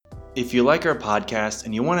If you like our podcast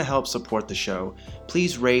and you want to help support the show,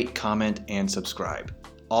 please rate, comment, and subscribe.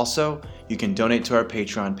 Also, you can donate to our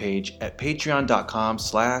Patreon page at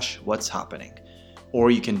patreon.com/what'shappening, or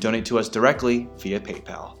you can donate to us directly via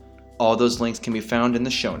PayPal. All those links can be found in the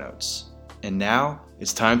show notes. And now,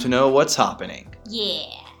 it's time to know what's happening. Yeah.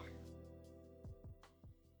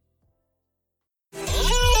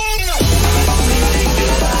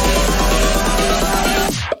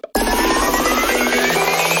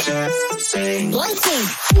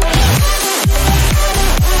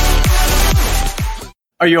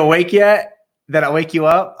 Are you awake yet? Did I wake you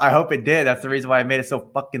up? I hope it did. That's the reason why I made it so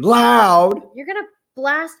fucking loud. You're going to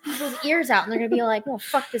blast people's ears out and they're going to be like, well,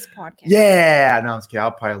 fuck this podcast. Yeah. No, I'm just kidding.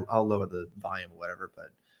 I'll lower the volume or whatever.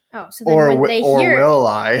 But so then when they hear it, will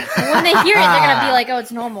I? when they hear it, they're going to be like, oh,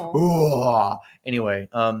 it's normal. Ooh. Anyway,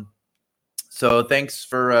 so thanks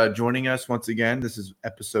for joining us once again. This is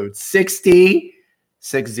episode 60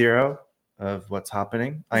 of What's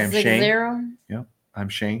Happening. I am Shane. Yep, I'm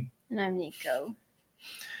Shane. And I'm Nico.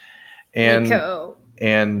 And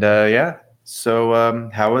yeah. So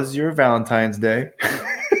how was your Valentine's Day?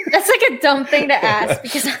 That's like a dumb thing to ask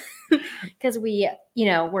because we,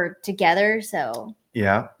 we're together. So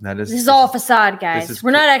yeah, this is all facade, guys.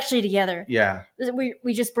 We're not actually together. Yeah.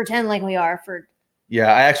 We just pretend like we are for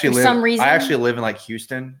some reason. I actually live in like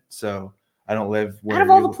Houston, so I don't live where out of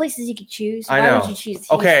all the places you could choose. I know. Why would you choose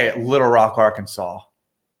Houston? Okay, Little Rock, Arkansas.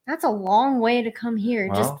 That's a long way to come here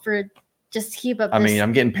just to keep up. I mean,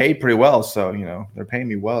 I'm getting paid pretty well, so they're paying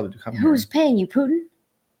me well to come here. Who's paying you, Putin?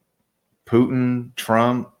 Putin,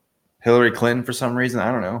 Trump, Hillary Clinton for some reason. I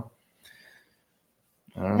don't know.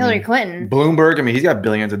 Hillary Clinton. Bloomberg. I mean, he's got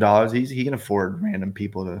billions of dollars. He can afford random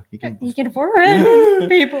people to. He can afford random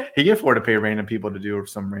people. He can afford to pay random people to do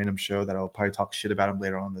some random show that I'll probably talk shit about him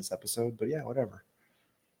later on in this episode. But yeah, whatever.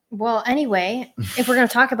 Well, anyway, if we're going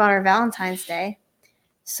to talk about our Valentine's Day,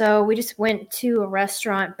 so we just went to a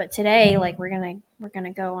restaurant, but today, we're gonna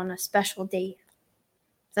go on a special date.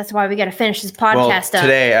 That's why we got to finish this podcast up.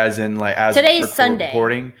 Today, as today's Sunday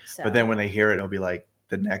recording, so. But then when they hear it, it'll be like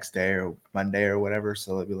the next day or Monday or whatever.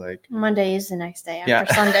 So it'll be like Monday is the next day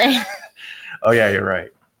after Sunday. Oh yeah, you're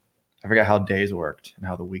right. I forgot how days worked and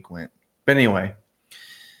how the week went. But anyway,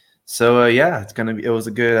 so yeah, it was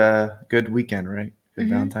a good weekend, right? Good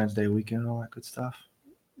Valentine's Day weekend, all that good stuff.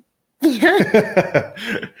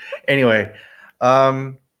 Anyway,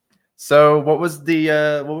 so what was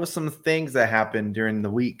some things that happened during the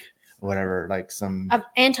week, whatever, like some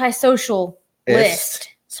antisocial list.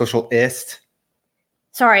 Socialist.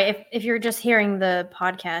 Sorry, if you're just hearing the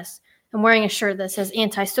podcast, I'm wearing a shirt that says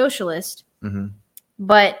anti-socialist,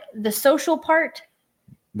 but the social part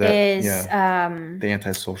is the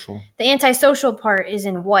antisocial. The antisocial part is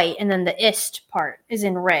in white, and then the ist part is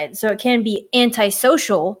in red. So it can be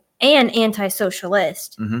antisocial and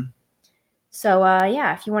anti-socialist. So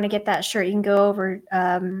if you want to get that shirt, you can go over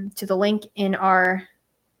to the link in our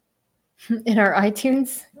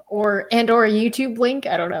iTunes or YouTube link.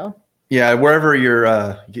 I don't know. Yeah, wherever you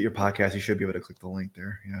get your podcast, you should be able to click the link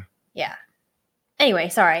there. Yeah. Anyway,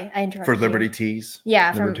 sorry, I interrupted. For Liberty Tees.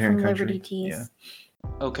 Yeah, from Liberty Tees. Yeah.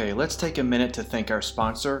 Okay, let's take a minute to thank our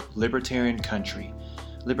sponsor, Libertarian Country.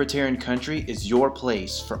 Libertarian Country is your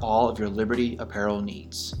place for all of your Liberty apparel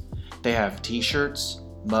needs. They have t-shirts,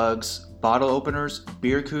 mugs, bottle openers,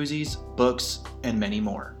 beer koozies, books, and many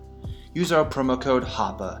more. Use our promo code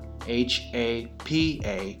HAPA,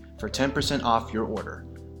 HAPA, for 10% off your order.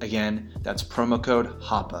 Again, that's promo code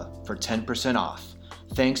HAPA for 10% off.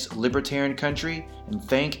 Thanks, Libertarian Country, and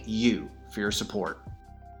thank you for your support.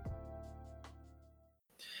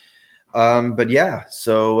 But yeah,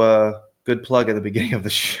 so good plug at the beginning of the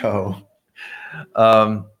show.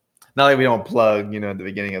 Not like we don't plug, at the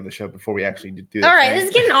beginning of the show before we actually do that. All right, this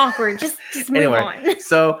is getting awkward. Just move on.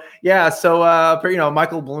 So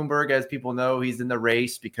Michael Bloomberg, as people know, he's in the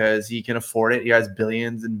race because he can afford it. He has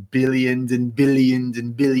billions and billions and billions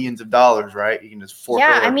and billions of dollars, right? He can just fork over.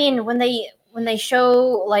 I mean, when they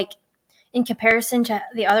show like in comparison to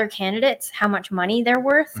the other candidates how much money they're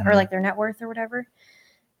worth or like their net worth or whatever,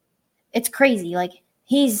 it's crazy. Like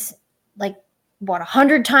he's like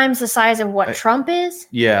 100 times the size of what Trump is?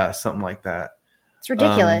 Yeah, something like that. It's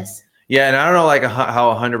ridiculous. Yeah, and I don't know like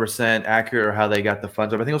how 100% accurate or how they got the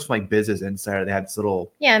funds. I think it was from like Business Insider. They had this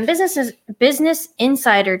little. Yeah, and Business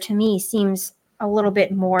Insider to me seems a little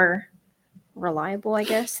bit more reliable, I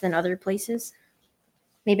guess, than other places.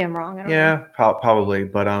 Maybe I'm wrong. I don't know. Yeah, probably,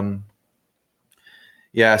 but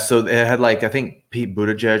yeah. So it had like I think Pete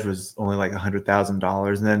Buttigieg was only like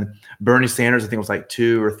 $100,000, and then Bernie Sanders I think was like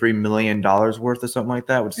 $2 or $3 million worth or something like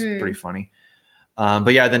that, which is pretty funny.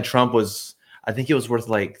 But yeah, then Trump was. I think it was worth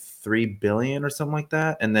like $3 billion or something like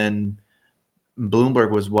that. And then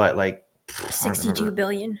Bloomberg was what, like 62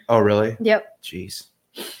 billion. Oh, really? Yep. Jeez.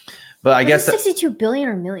 But I guess 62 billion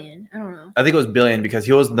or million. I don't know. I think it was billion because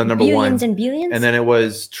he was the number billions one. And billions. And then it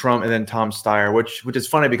was Trump and then Tom Steyer, which is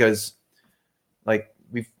funny because like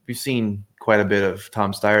we've seen quite a bit of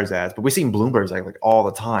Tom Steyer's ads, but we've seen Bloomberg's like all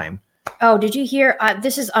the time. Oh, did you hear?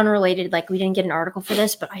 This is unrelated. Like we didn't get an article for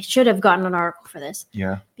this, but I should have gotten an article for this.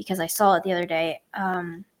 Yeah. Because I saw it the other day.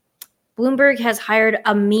 Bloomberg has hired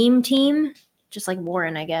a meme team, just like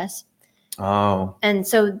Warren, I guess. Oh. And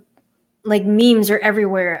so, like memes are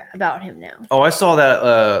everywhere about him now. Oh, I saw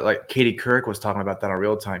that. Like Katie Couric was talking about that on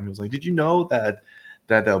Real Time. He was like, "Did you know that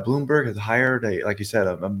Bloomberg has hired like you said,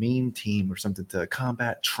 a meme team or something to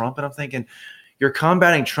combat Trump?" And I'm thinking, you're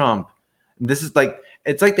combating Trump. This is like,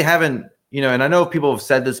 it's like they haven't, you know. And I know people have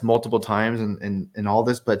said this multiple times and all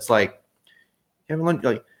this, but it's like, you haven't learned,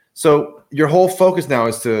 like, so your whole focus now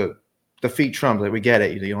is to defeat Trump. Like we get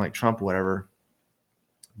it, you don't like Trump or whatever,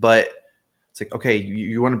 but it's like, okay,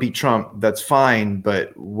 you want to beat Trump, that's fine,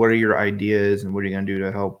 but what are your ideas and what are you going to do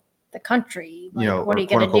to help the country? Like, you know, what are you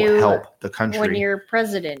going to do help the country when you're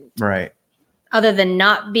president? Right. Other than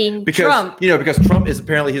not being Trump. You know, because Trump is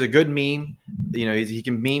apparently, he's a good meme. You know, he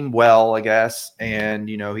can meme well, I guess. And,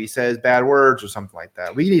 you know, he says bad words or something like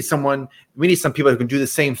that. We need some people who can do the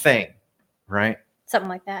same thing. Right. Something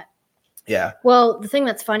like that. Yeah. Well, the thing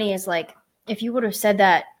that's funny is like, if you would have said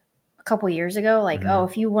that a couple years ago, like, oh,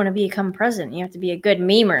 if you want to become president, you have to be a good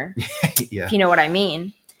memer. Yeah. If you know what I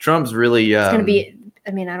mean. Trump's really it's going to be,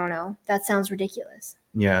 I mean, I don't know. That sounds ridiculous.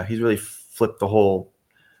 Yeah, he's really flipped the whole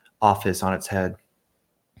office on its head.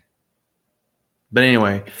 But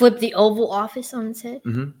anyway. Flip the Oval Office on its head?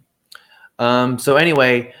 Mm-hmm. So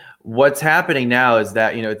anyway, what's happening now is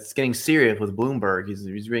that, you know, it's getting serious with Bloomberg.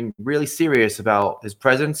 He's being really serious about his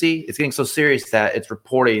presidency. It's getting so serious that it's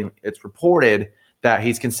reported that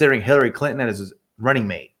he's considering Hillary Clinton as his running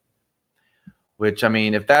mate. Which, I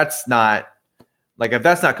mean, if that's not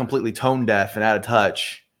completely tone deaf and out of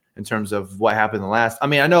touch in terms of what happened in the last, I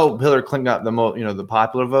mean, I know Hillary Clinton got the most, you know, the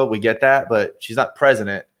popular vote. We get that, but she's not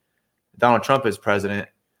president. Donald Trump is president.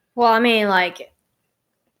 Well, I mean, like,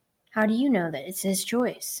 how do you know that it's his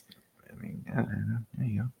choice? I mean, there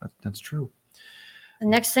you go. That's true. The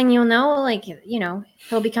next thing you'll know, like, you know,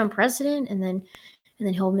 he'll become president, and then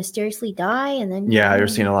he'll mysteriously die, and then you're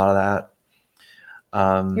seeing a lot of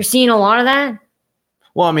that. You're seeing a lot of that.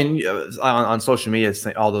 Well, I mean, on social media, it's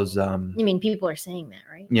all those. You mean people are saying that,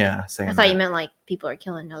 right? Yeah, saying. I thought you meant like people are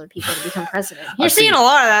killing other people to become president. You're seeing a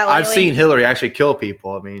lot of that lately. I've seen Hillary actually kill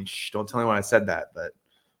people. I mean, don't tell me when I said that, but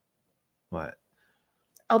what?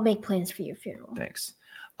 I'll make plans for your funeral. Thanks.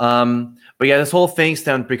 But yeah, this whole thing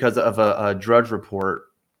stemmed because of a Drudge report.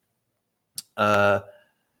 And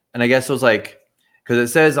I guess it was like, because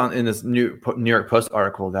it says in this New York Post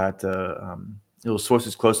article that it was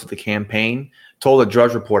sources close to the campaign told a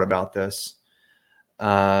Drudge report about this.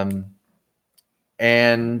 And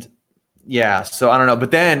yeah, so I don't know.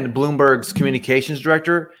 But then Bloomberg's communications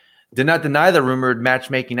director did not deny the rumored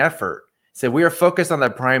matchmaking effort. Said, "We are focused on the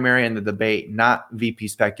primary and the debate, not VP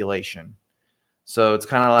speculation." So it's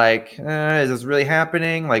kind of like, is this really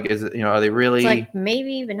happening? Like, is it, you know, are they really? It's like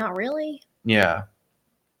maybe, but not really. Yeah.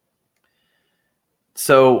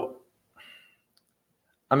 So,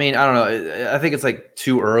 I mean, I don't know. I think it's like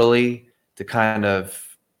too early to kind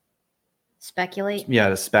of speculate. Yeah,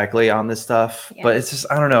 to speculate on this stuff. Yeah. But it's just,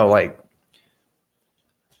 I don't know, like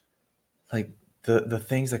the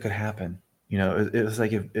things that could happen. You know, it was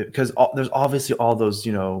like because there's obviously all those,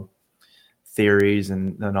 you know, theories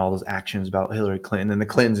and all those actions about Hillary Clinton and the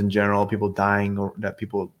Clintons in general, people dying or that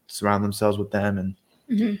people surround themselves with them.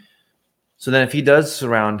 And so then if he does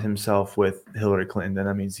surround himself with Hillary Clinton, then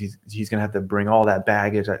that means he's going to have to bring all that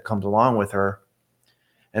baggage that comes along with her.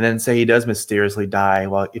 And then say he does mysteriously die.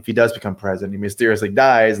 Well, if he does become president, he mysteriously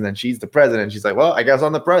dies, and then she's the president. She's like, well, I guess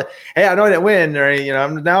I'm the president. Hey, I know I didn't win, or, you know,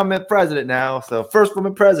 I'm the president now. So first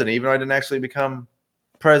woman president, even though I didn't actually become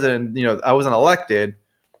president. You know, I wasn't elected,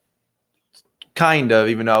 kind of,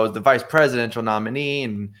 even though I was the vice presidential nominee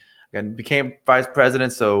and became vice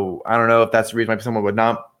president. So I don't know if that's the reason why someone would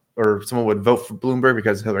vote for Bloomberg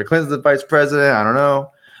because Hillary Clinton's the vice president. I don't know.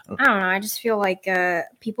 I just feel like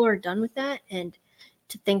people are done with that, and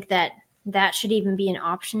to think that should even be an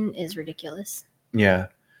option is ridiculous. Yeah.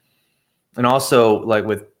 And also, like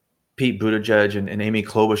with Pete Buttigieg and Amy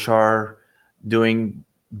Klobuchar doing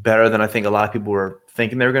better than I think a lot of people were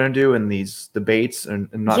thinking they were going to do in these debates, and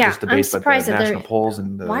not just debates, but the national polls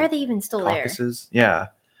and the why are they even still caucuses. There? Yeah.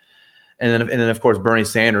 And then of course Bernie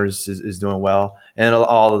Sanders is doing well, and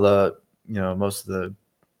all of the, you know, most of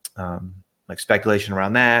the like speculation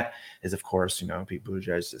around that is, of course, Pete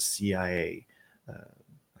Buttigieg is a CIA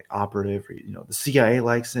like operative, or, the CIA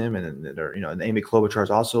likes him, and then they're, and Amy Klobuchar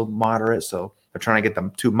is also moderate, so they're trying to get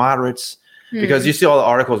them two moderates because you see all the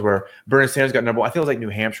articles where Bernie Sanders got number one. I think it was like New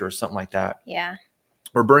Hampshire or something like that. Yeah.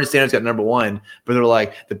 Where Bernie Sanders got number one, but they're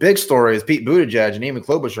like, the big story is Pete Buttigieg and Amy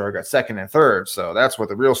Klobuchar got second and third. So that's what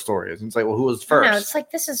the real story is. And it's like, well, who was first? No, it's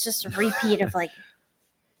like this is just a repeat of like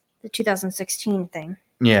the 2016 thing.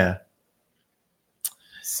 Yeah.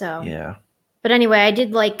 So yeah. But anyway, I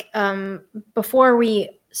did like before we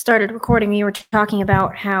started recording, we were talking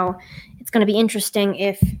about how it's going to be interesting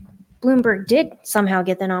if Bloomberg did somehow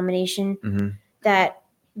get the nomination, that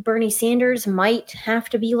Bernie Sanders might have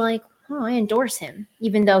to be like, oh, I endorse him,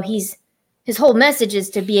 even though his whole message is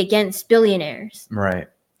to be against billionaires. Right.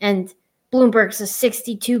 And Bloomberg's a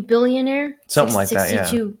 62 billionaire. Something like that, yeah.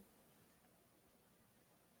 62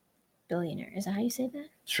 billionaire. Is that how you say that?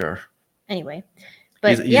 Sure. Anyway.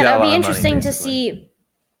 But he's yeah, that'll be interesting to see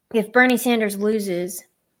if Bernie Sanders loses,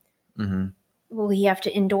 will he have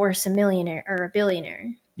to endorse a millionaire or a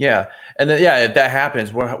billionaire? Yeah. And then, if that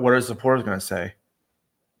happens, what are the supporters going to say?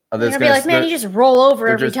 They're going to be like, man, you just roll over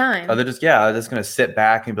every time. They're just going to sit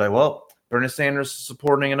back and be like, well, Bernie Sanders is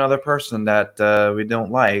supporting another person that we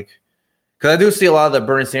don't like. Because I do see a lot of the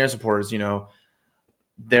Bernie Sanders supporters,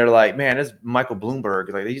 they're like, man, this Michael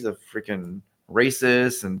Bloomberg, like, he's a freaking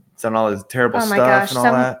racist and done all this terrible stuff and all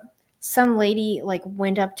that. Some lady like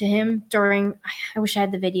went up to him during, I wish I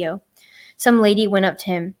had the video. Some lady went up to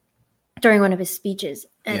him during one of his speeches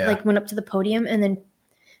and like went up to the podium and then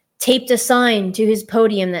taped a sign to his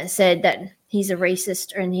podium that said that he's a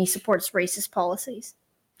racist and he supports racist policies.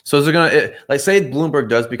 So is it going to, like, say Bloomberg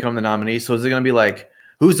does become the nominee, so is it going to be like,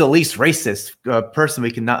 who's the least racist person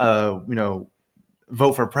we can,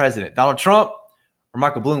 vote for president? Donald Trump or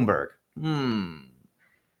Michael Bloomberg?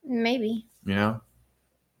 Maybe.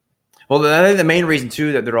 Well, I think the main reason,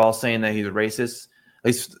 too, that they're all saying that he's a racist,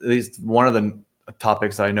 at least one of the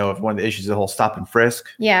topics I know of, one of the issues, the whole stop and frisk.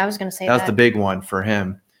 Yeah, I was going to say that. That's the big one for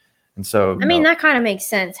him. And so, I mean, that kind of makes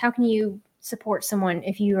sense. How can you support someone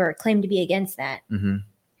if you are claimed to be against that,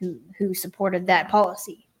 who supported that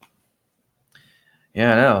policy?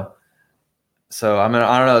 Yeah, I know. So, I mean,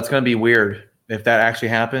 I don't know. It's going to be weird if that actually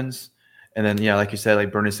happens. And then, like you said,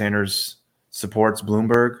 like Bernie Sanders supports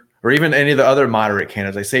Bloomberg or even any of the other moderate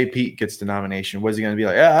candidates. Like, say Pete gets the nomination. What is he going to be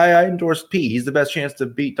like? Yeah, I endorse Pete. He's the best chance to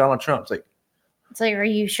beat Donald Trump. It's like, are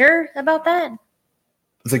you sure about that?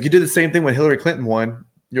 It's like you did the same thing when Hillary Clinton won.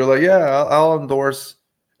 You're like, yeah, I'll endorse.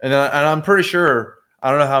 And I'm pretty sure,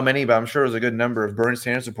 I don't know how many, but I'm sure there's a good number of Bernie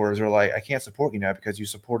Sanders supporters who are like, I can't support you now because you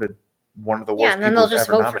supported one of the worst people and then they'll just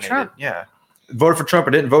vote nominated. For Trump. Yeah. Voted for Trump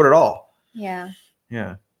or didn't vote at all. Yeah.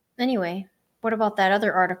 Yeah. Anyway, what about that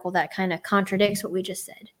other article that kind of contradicts what we just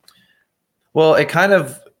said? Well, it kind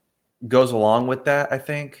of goes along with that, I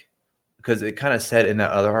think, because it kind of said in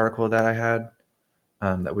that other article that I had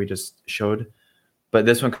that we just showed. But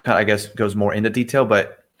this one, I guess, goes more into detail.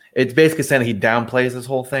 But it's basically saying he downplays this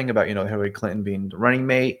whole thing about, Hillary Clinton being the running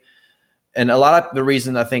mate. And a lot of the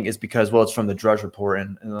reason, I think, is because, well, it's from the Drudge Report.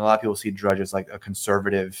 And a lot of people see Drudge as like a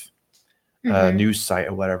conservative news site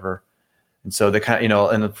or whatever. And so they kind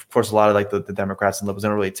of, and of course, a lot of like the Democrats and liberals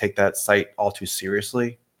don't really take that site all too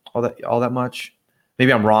seriously, all that much.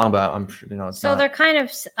 Maybe I'm wrong, but I'm sure, it's so not. They're kind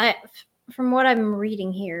of, from what I'm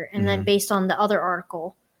reading here, and then based on the other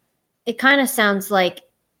article, it kind of sounds like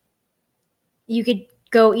you could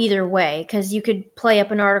go either way, because you could play up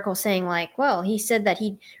an article saying like, well, he said that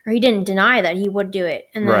he didn't deny that he would do it.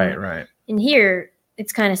 And then right. In here,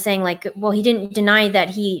 it's kind of saying like, well, he didn't deny that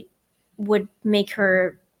he would make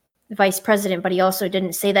her vice president, but he also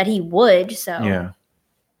didn't say that he would. So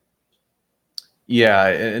yeah,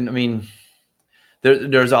 and I mean,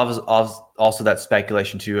 there's also that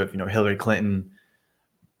speculation too of Hillary Clinton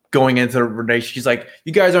going into the race. She's like,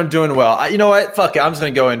 you guys aren't doing well. You know what? Fuck it. I'm just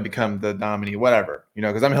gonna go and become the nominee, whatever.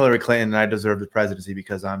 Because I'm Hillary Clinton and I deserve the presidency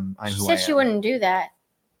because I'm who I am. She said she wouldn't do that.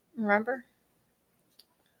 Remember?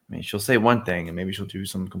 I mean, she'll say one thing and maybe she'll do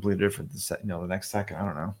something completely different. The next second, I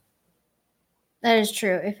don't know. That is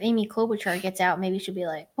true. If Amy Klobuchar gets out, maybe she'll be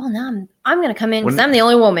like, well, now I'm going to come in because I'm the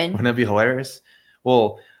only woman. Wouldn't that be hilarious?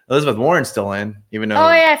 Well, Elizabeth Warren's still in, even though.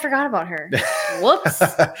 Oh, yeah, I forgot about her. Whoops.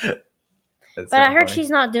 But I heard she's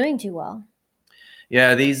not doing too well.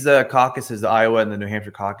 Yeah, these caucuses, the Iowa and the New Hampshire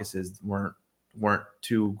caucuses, weren't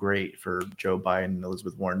too great for Joe Biden and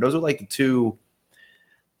Elizabeth Warren. Those are like the two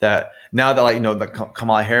that now that that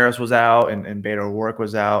Kamala Harris was out and Beto O'Rourke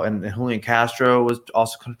was out and Julian Castro was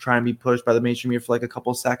also trying to be pushed by the mainstream media for like a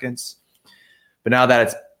couple of seconds. But now that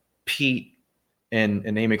it's Pete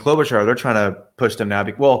and Amy Klobuchar, they're trying to push them now.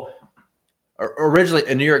 Well, originally,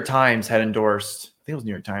 the New York Times had endorsed. I think it was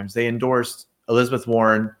New York Times. They endorsed Elizabeth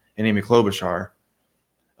Warren and Amy Klobuchar.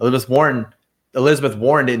 Elizabeth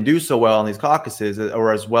Warren didn't do so well in these caucuses,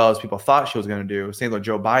 or as well as people thought she was going to do. Same with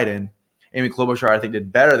Joe Biden. Amy Klobuchar, I think,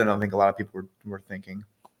 did better than I think a lot of people were thinking.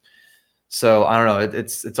 So I don't know.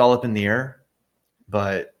 It's all up in the air,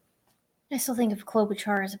 but I still think of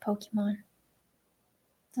Klobuchar as a Pokemon.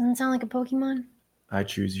 Doesn't it sound like a Pokemon? I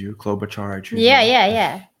choose you, Klobuchar. I choose you.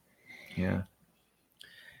 Yeah. Yeah.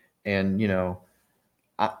 And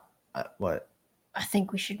what? I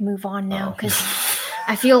think we should move on now because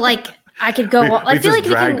I feel like I could go. I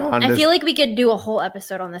feel like we could do a whole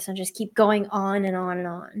episode on this and just keep going on and on and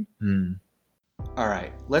on. All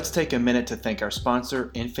right, let's take a minute to thank our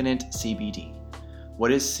sponsor, Infinite CBD.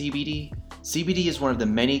 What is CBD? CBD is one of the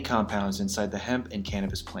many compounds inside the hemp and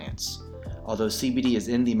cannabis plants. Although CBD is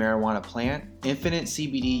in the marijuana plant, Infinite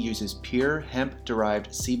CBD uses pure hemp-derived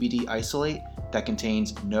CBD isolate that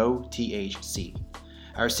contains no THC.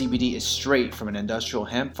 Our CBD is straight from an industrial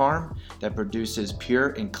hemp farm that produces pure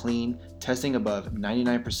and clean, testing above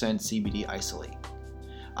 99% CBD isolate.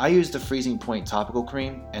 I use the Freezing Point topical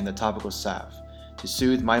cream and the topical salve to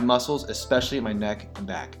soothe my muscles, especially my neck and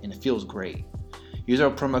back, and it feels great. Use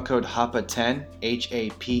our promo code HAPA10,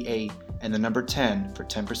 HAPA, and the number 10 for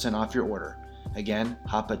 10% off your order. Again,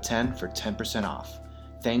 HAPA10 for 10% off.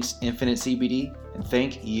 Thanks Infinite CBD, and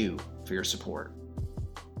thank you for your support.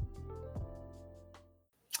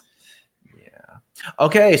 Yeah.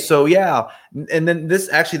 Okay, so yeah, and then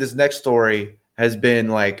this next story has been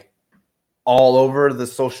like all over the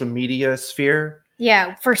social media sphere.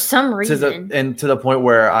 Yeah, for some reason. To the point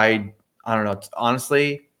where I don't know.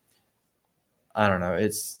 Honestly, I don't know.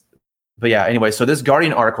 But yeah, anyway, so this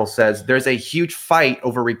Guardian article says there's a huge fight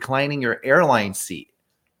over reclining your airline seat.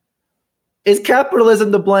 Is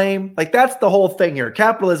capitalism to blame? Like, that's the whole thing here.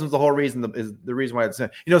 Capitalism is the whole reason, is the reason why it's, so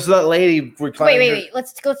that lady reclining. Wait.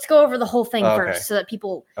 Let's go over the whole thing first so that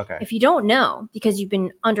people, if you don't know, because you've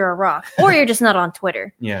been under a rock or you're just not on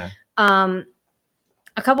Twitter. Yeah. A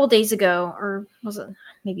couple days ago, or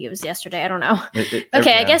maybe it was yesterday, I don't know.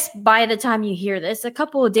 I guess by the time you hear this, a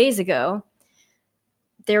couple of days ago,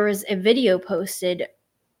 there was a video posted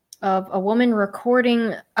of a woman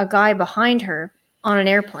recording a guy behind her on an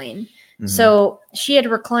airplane. Mm-hmm. So she had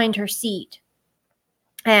reclined her seat,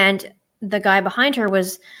 and the guy behind her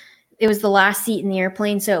was the last seat in the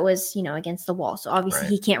airplane, so it was, against the wall. So obviously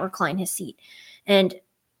he can't recline his seat. And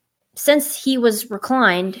since she was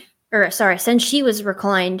reclined, I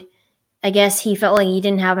guess he felt like he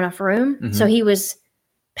didn't have enough room. Mm-hmm. So he was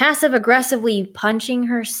passive aggressively punching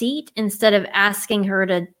her seat instead of asking her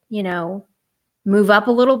to, move up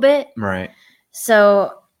a little bit. Right.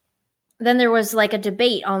 So then there was like a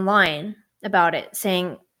debate online about it,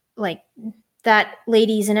 saying like that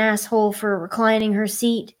lady's an asshole for reclining her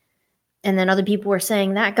seat. And then other people were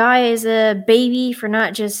saying that guy is a baby for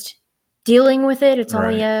not just dealing with it. It's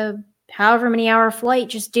only a however many hour flight.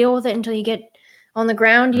 Just deal with it until you get on the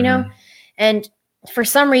ground, you know? And for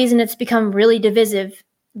some reason it's become really divisive.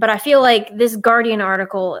 But I feel like this Guardian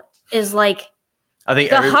article is like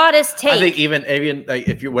hottest take. I think even like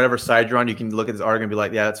if you're whatever side you're on, you can look at this article and be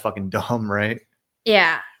like, yeah, that's fucking dumb, right?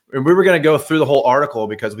 Yeah. And we were going to go through the whole article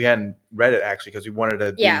because we hadn't read it actually, because we wanted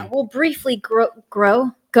to. Yeah, we'll briefly go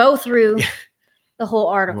through the whole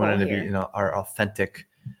article. We wanted to be, our authentic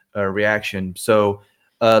reaction. So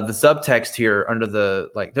the subtext here under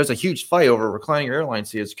there's a huge fight over reclining your airline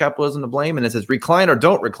seat. Is capitalism to blame? And it says recline or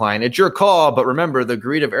don't recline. It's your call. But remember, the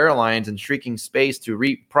greed of airlines and shrieking space to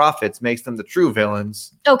reap profits makes them the true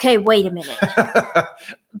villains. Okay, wait a minute.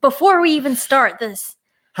 Before we even start this,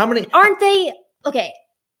 aren't they? Okay.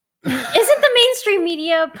 Isn't the mainstream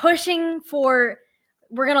media pushing for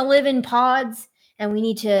we're going to live in pods and we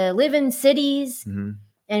need to live in cities and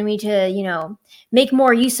we need to, make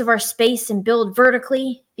more use of our space and build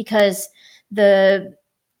vertically because the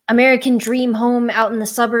American dream home out in the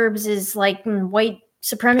suburbs is like white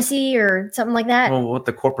supremacy or something like that? Well, what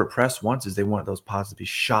the corporate press wants is they want those pods to be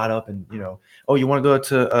shot up and, you want to go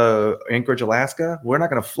to Anchorage, Alaska? We're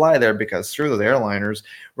not going to fly there because screw those airliners.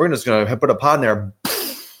 We're just going to put a pod in there.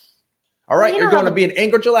 All right, you're going to be in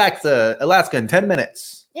Anchorage, Alaska in 10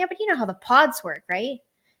 minutes. Yeah, but you know how the pods work, right?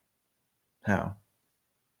 How?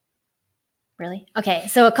 Really? Okay,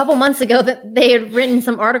 so a couple months ago, they had written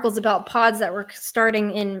some articles about pods that were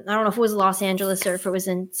starting in, I don't know if it was Los Angeles or if it was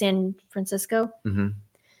in San Francisco. Mm-hmm.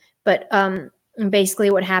 But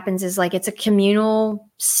basically what happens is like it's a communal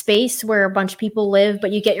space where a bunch of people live,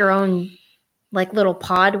 but you get your own like little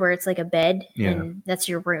pod where it's like a bed and that's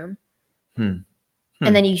your room. And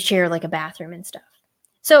then you share like a bathroom and stuff.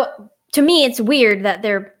 So to me, it's weird that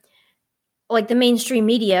they're like the mainstream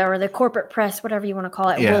media or the corporate press, whatever you want to call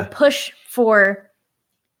it, Yeah. will push for,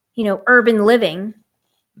 urban living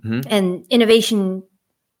and innovation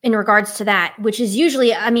in regards to that, which is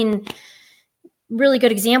usually, really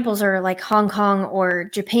good examples are like Hong Kong or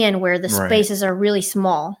Japan, where the spaces are really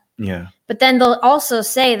small. Yeah. But then they'll also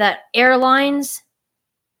say that airlines,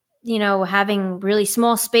 having really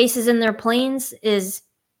small spaces in their planes is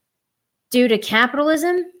due to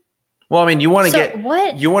capitalism. Well, I mean, you want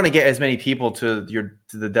to get as many people to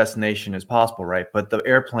the destination as possible, right? But the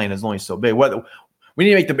airplane is only so big. We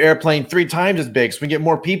need to make the airplane 3 times as big so we get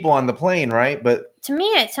more people on the plane, right? But to me,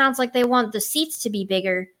 it sounds like they want the seats to be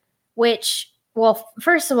bigger, which, well,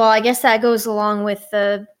 first of all, I guess that goes along with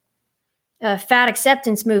the fat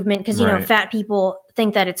acceptance movement, because fat people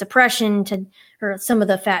think that it's oppression or some of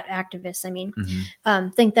the fat activists,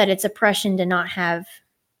 think that it's oppression to not have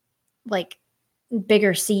like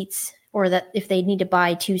bigger seats, or that if they need to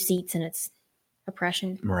buy 2 seats and it's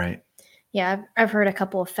oppression. Right. Yeah, I've heard a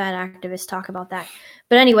couple of fat activists talk about that.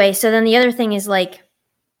 But anyway, so then the other thing is like,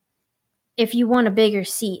 if you want a bigger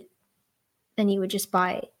seat, then you would just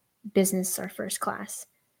buy business or first class.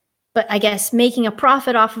 But I guess making a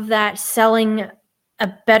profit off of that, selling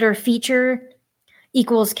a better feature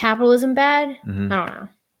equals capitalism bad? I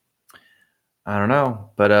don't know.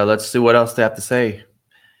 But let's see what else they have to say.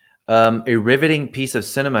 A riveting piece of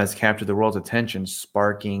cinema has captured the world's attention,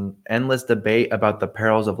 sparking endless debate about the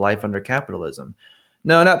perils of life under capitalism.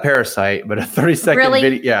 No, not Parasite, but a 30-second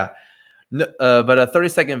video. Yeah. No, but a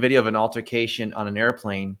 30-second video of an altercation on an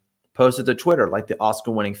airplane posted to Twitter. Like the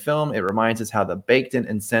Oscar-winning film, it reminds us how the baked-in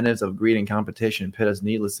incentives of greed and competition pit us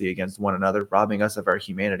needlessly against one another, robbing us of our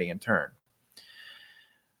humanity in turn.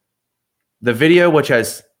 The video, which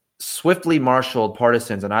has swiftly marshaled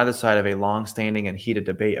partisans on either side of a long-standing and heated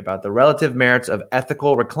debate about the relative merits of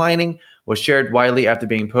ethical reclining, was shared widely after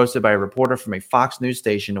being posted by a reporter from a Fox News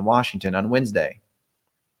station in Washington on Wednesday.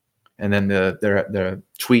 And then the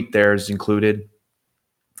tweet there is included,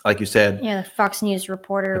 like you said. Yeah, the Fox News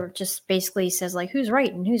reporter just basically says, like, who's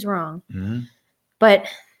right and who's wrong. But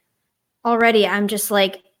already I'm just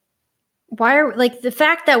like, the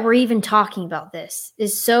fact that we're even talking about this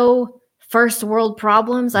is so first world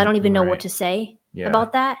problems. I don't even know what to say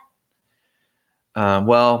about that.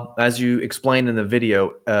 Well, as you explained in the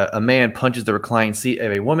video, a man punches the reclined seat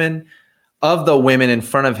of the women in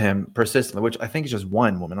front of him persistently, which I think is just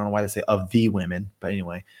one woman. I don't know why they say of the women, but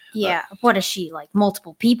anyway. Yeah. What is she, like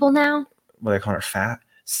multiple people now? What they call her, fat?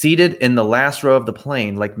 Seated in the last row of the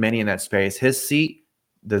plane, like many in that space, his seat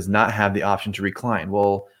does not have the option to recline.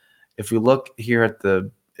 Well, if we look here at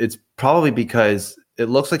it's probably because it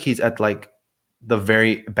looks like he's at like the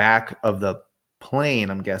very back of the plane,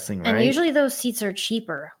 I'm guessing, right? And usually those seats are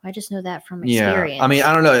cheaper. I just know that from experience. Yeah. I mean,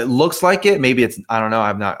 I don't know. It looks like it. Maybe it's, I don't know.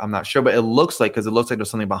 I'm not sure, but it looks like, because it looks like there's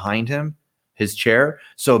something behind him, his chair.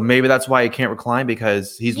 So maybe that's why he can't recline,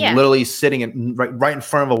 because he's literally sitting right in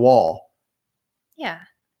front of a wall. Yeah.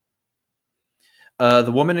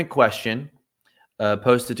 The woman in question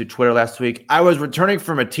posted to Twitter last week, I was returning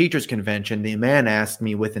from a teacher's convention. The man asked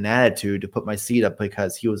me with an attitude to put my seat up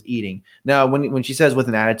because he was eating. Now, when she says with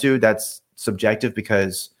an attitude, that's subjective,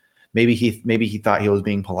 because maybe he thought he was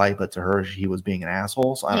being polite, but to her, he was being an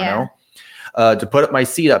asshole. So I don't know. To put up my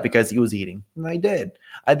seat up because he was eating. And I did.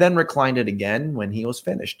 I then reclined it again when he was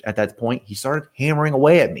finished. At that point, he started hammering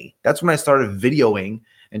away at me. That's when I started videoing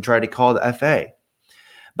and tried to call the FA.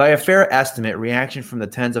 By a fair estimate, reaction from the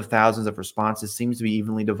tens of thousands of responses seems to be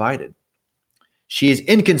evenly divided. She is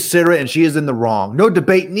inconsiderate and she is in the wrong. No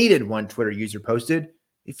debate needed, one Twitter user posted.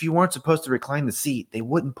 If you weren't supposed to recline the seat, they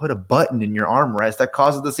wouldn't put a button in your armrest that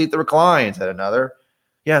causes the seat to recline, said another.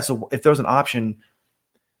 Yeah, so if there's an option,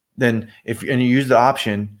 then and you use the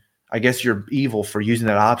option, I guess you're evil for using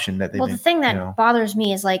that option. The thing that bothers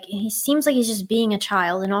me is, like, he seems like he's just being a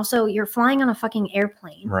child, and also you're flying on a fucking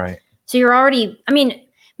airplane. Right. So you're already, I mean,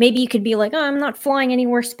 maybe you could be like, oh, I'm not flying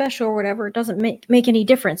anywhere special or whatever. It doesn't make any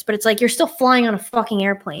difference. But it's like, you're still flying on a fucking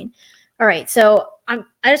airplane. All right. So I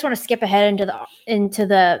just want to skip ahead into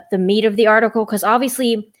the meat of the article, because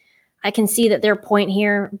obviously I can see that their point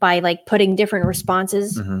here by like putting different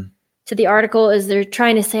responses to the article is they're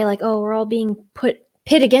trying to say like, oh, we're all being pit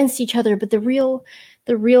against each other. But the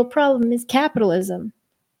real problem is capitalism.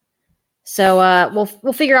 So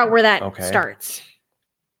we'll figure out where that starts.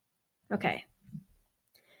 Okay.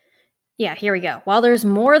 Yeah, here we go. While there's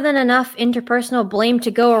more than enough interpersonal blame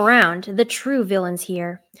to go around, the true villains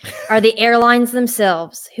here are the airlines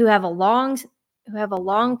themselves, who have long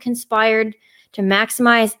conspired to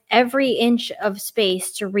maximize every inch of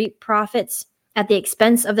space to reap profits at the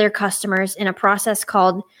expense of their customers in a process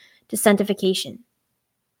called decentification.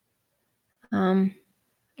 All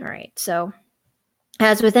right. So,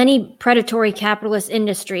 as with any predatory capitalist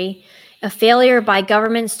industry, a failure by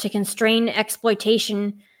governments to constrain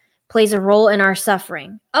exploitation plays a role in our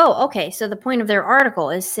suffering. Oh, okay. So the point of their article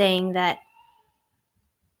is saying that.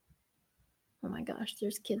 Oh my gosh,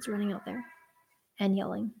 there's kids running out there and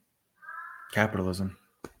yelling. Capitalism.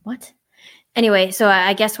 What? Anyway, so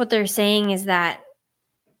I guess what they're saying is that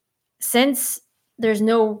since there's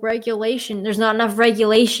no regulation, there's not enough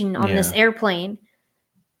regulation on this airplane,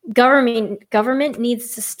 government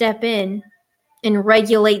needs to step in and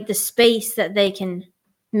regulate the space that they can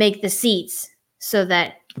make the seats so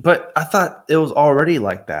that. But I thought it was already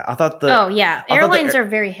like that. I thought airlines are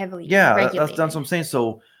very heavily regulated. That's what I'm saying.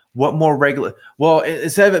 So what more regular? Well,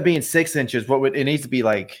 instead of it being 6 inches, it needs to be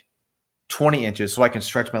like 20 inches so I can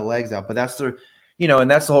stretch my legs out. But that's and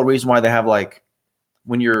that's the whole reason why they have like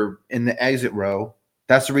when you're in the exit row,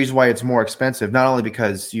 that's the reason why it's more expensive. Not only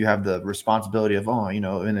because you have the responsibility of,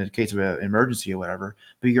 in the case of an emergency or whatever,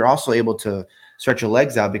 but you're also able to stretch your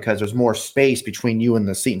legs out because there's more space between you and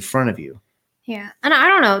the seat in front of you. Yeah. And I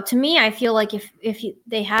don't know. To me, I feel like if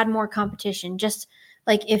they had more competition, just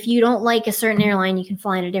like if you don't like a certain airline, you can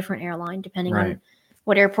fly in a different airline depending on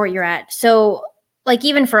what airport you're at. So like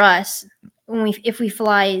even for us, if we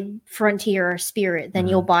fly Frontier or Spirit, then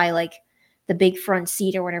you'll buy like the big front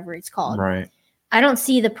seat or whatever it's called. Right. I don't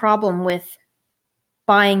see the problem with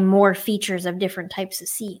buying more features of different types of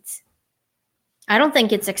seats. I don't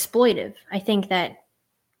think it's exploitive. I think that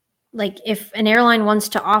like if an airline wants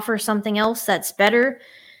to offer something else that's better,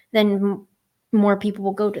 then more people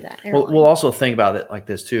will go to that airline. We'll also think about it like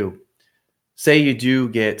this too. Say you do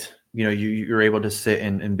get, you're able to sit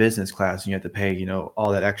in business class and you have to pay,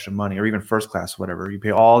 all that extra money, or even first class, whatever. You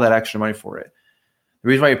pay all that extra money for it. The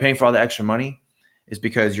reason why you're paying for all the extra money is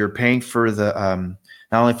because you're paying for the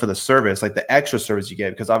not only for the service, like the extra service you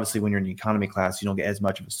get, because obviously when you're in the economy class, you don't get as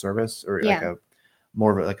much of a service or like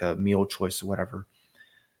more of like a meal choice or whatever.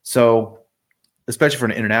 So, especially for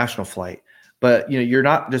an international flight, but you're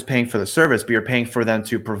not just paying for the service, but you're paying for them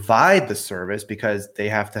to provide the service because they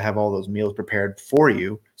have to have all those meals prepared for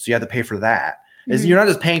you. So you have to pay for that. Mm-hmm. You're not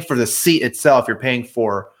just paying for the seat itself; you're paying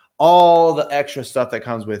for all the extra stuff that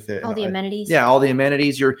comes with it. All the amenities. Yeah, all the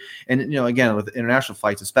amenities. Again, with international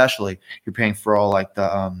flights especially, you're paying for all like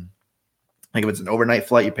the like if it's an overnight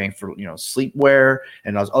flight, you're paying for sleepwear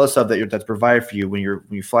and all other stuff that's provided for you when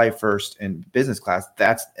you fly first in business class.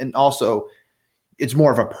 And also it's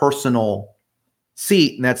more of a personal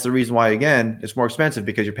seat, and that's the reason why again it's more expensive,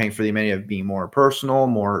 because you're paying for the amenity of being more personal,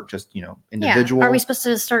 more just individual. Yeah. Are we supposed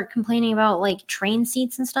to start complaining about like train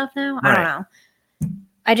seats and stuff now? Right. I don't know.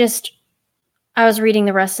 I was reading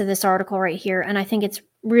the rest of this article right here, and I think it's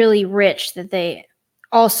really rich that they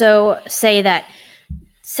also say that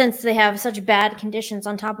since they have such bad conditions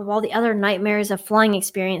on top of all the other nightmares of flying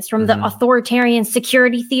experience from the authoritarian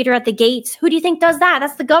security theater at the gates, who do you think does that?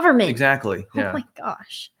 That's the government. Exactly. Yeah. Oh my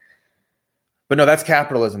gosh. But no, that's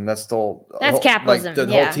capitalism. That's capitalism. Like the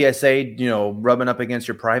whole TSA, rubbing up against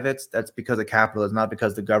your privates. That's because of capitalism, not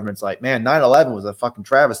because the government's like, man, 9/11 was a fucking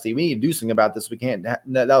travesty. We need to do something about this. We can't.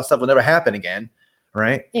 That stuff will never happen again,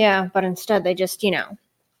 right? Yeah, but instead they just, they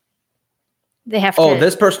have to. Oh,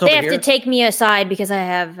 this person over here? They have to take me aside because I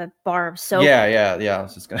have a bar of soap. Yeah. I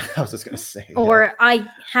was just gonna say. Or I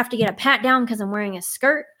have to get a pat down because I'm wearing a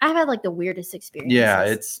skirt. I've had like the weirdest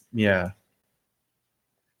experiences. Yeah.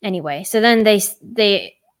 Anyway, so then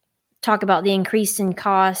they talk about the increase in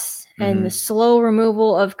costs and the slow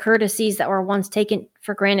removal of courtesies that were once taken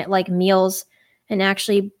for granted, like meals and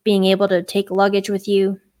actually being able to take luggage with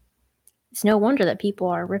you. It's no wonder that people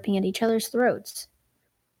are ripping at each other's throats.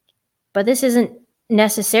 But this isn't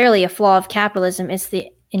necessarily a flaw of capitalism. It's the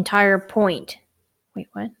entire point. Wait,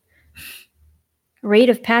 what?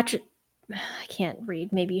 I can't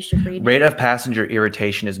read. Maybe you should read. Rate of passenger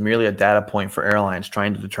irritation is merely a data point for airlines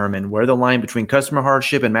trying to determine where the line between customer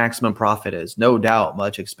hardship and maximum profit is. No doubt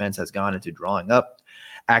much expense has gone into drawing up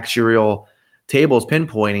actuarial tables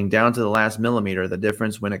pinpointing down to the last millimeter the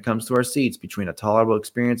difference when it comes to our seats between a tolerable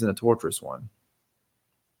experience and a torturous one.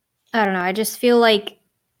 I don't know. I just feel like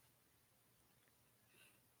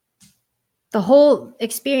the whole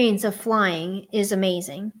experience of flying is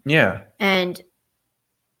amazing. Yeah. And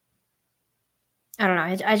I don't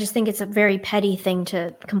know. I just think it's a very petty thing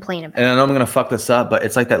to complain about. And I know I'm going to fuck this up, but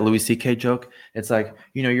it's like that Louis C.K. joke. It's like,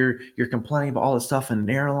 you're complaining about all this stuff in an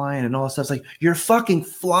airline and all this stuff. It's like, you're fucking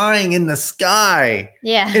flying in the sky.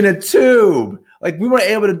 Yeah. In a tube. Like, we weren't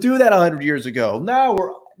able to do that 100 years ago. Now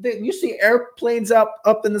you see airplanes up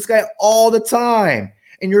in the sky all the time.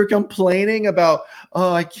 And you're complaining about,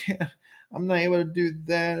 oh, I'm not able to do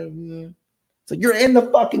that. It's It's like you're in the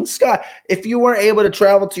fucking sky. If you weren't able to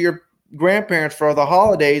travel to your grandparents for the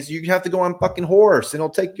holidays, you have to go on fucking horse, and it'll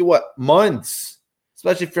take you months,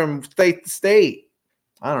 especially from state to state.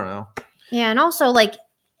 I don't know. Yeah, and also like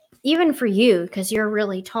even for you, because you're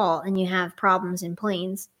really tall and you have problems in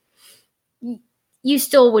planes, you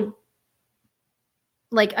still would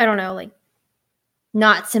like, I don't know, like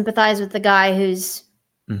not sympathize with the guy who's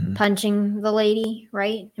punching the lady,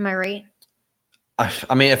 right? Am I right?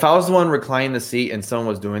 I mean, if I was the one reclining the seat and someone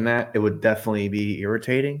was doing that, it would definitely be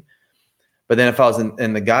irritating. But then if I was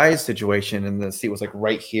in the guy's situation and the seat was like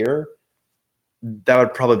right here, that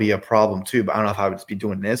would probably be a problem too. But I don't know if I would just be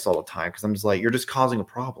doing this all the time because I'm just like, you're just causing a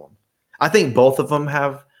problem. I think both of them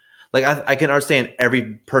have, like, I can understand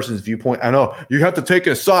every person's viewpoint. I know you have to take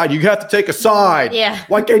a side. You have to take a side. Yeah.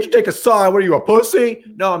 Why can't you take a side? What are you, a pussy?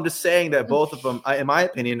 No, I'm just saying that both of them, in my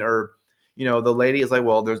opinion, are, the lady is like,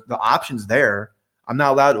 well, there's the options there. I'm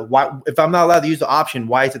not allowed. Why, if I'm not allowed to use the option,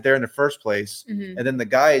 why is it there in the first place? And then the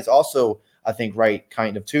guy is also, I think, right,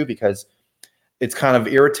 kind of too, because it's kind of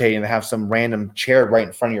irritating to have some random chair right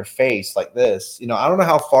in front of your face like this. I don't know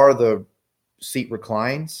how far the seat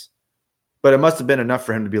reclines, but it must have been enough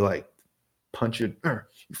for him to be like, punch it, you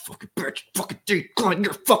fucking bitch, fucking decline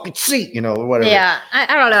your fucking seat, or whatever. Yeah, I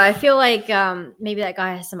don't know. I feel like maybe that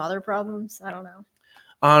guy has some other problems. I don't know.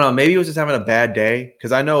 Maybe he was just having a bad day,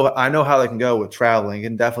 because I know how they can go with traveling. It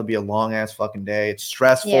can definitely be a long ass fucking day. It's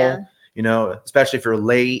stressful, especially if you're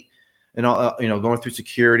late and all, going through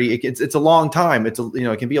security. It's a long time. It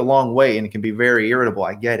can be a long wait, and it can be very irritable.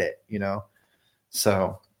 I get it,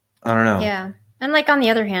 So I don't know. Yeah, and like on the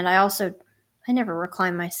other hand, I never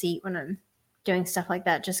recline my seat when I'm doing stuff like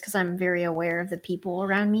that, just because I'm very aware of the people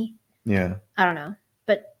around me. Yeah. I don't know,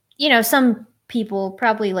 but some people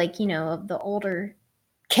probably like of the older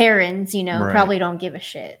Karens, right, probably don't give a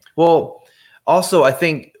shit. Well, also, I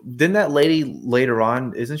think, didn't that lady later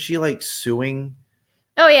on, isn't she like suing?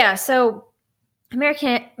 Oh yeah, so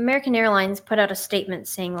American Airlines put out a statement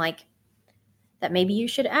saying like that maybe you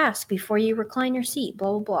should ask before you recline your seat,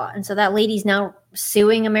 blah blah blah. And so that lady's now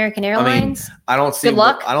suing American Airlines. I don't see. Good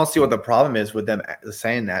luck. I don't see what the problem is with them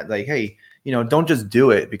saying that. Like, hey, don't just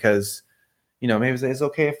do it because, maybe it's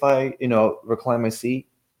okay if I, recline my seat.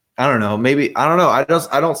 I don't know. Maybe I don't know.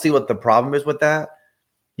 I don't see what the problem is with that.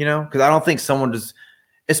 Because I don't think someone just,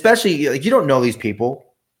 especially like, you don't know these people.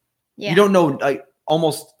 Yeah. You don't know, like,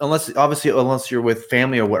 almost unless you're with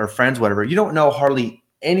family or friends, whatever. You don't know hardly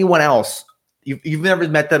anyone else. You've never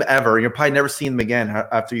met them ever. You'll probably never see them again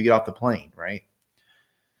after you get off the plane, right?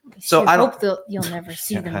 So I hope you'll never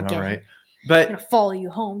see them again. Right? But I'm gonna follow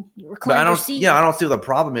you home. I don't see what the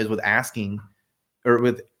problem is with asking, or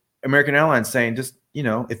with American Airlines saying, just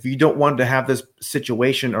if you don't want to have this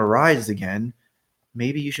situation arise again,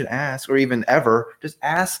 maybe you should ask, or even ever just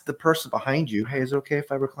ask the person behind you, hey, is it okay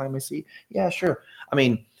if I recline my seat? Yeah, sure. I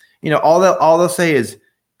mean, all they'll say is,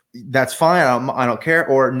 that's fine. I don't care.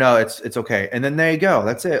 Or no, it's okay. And then there you go.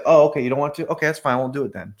 That's it. Oh, okay. You don't want to? Okay, that's fine. We'll do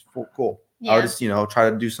it then. Cool. Yeah. I'll just, try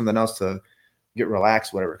to do something else to get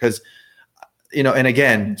relaxed, whatever. Because, and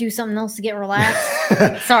again, do something else to get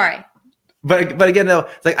relaxed. Sorry. But again, though,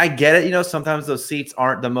 it's like, I get it. Sometimes those seats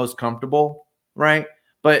aren't the most comfortable, right?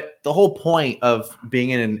 But the whole point of being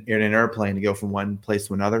in an airplane to go from one place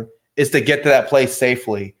to another is to get to that place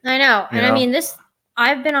safely. I know. And I mean,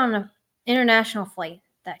 I've been on an international flight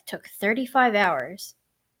that took 35 hours.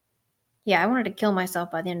 Yeah, I wanted to kill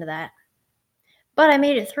myself by the end of that. But I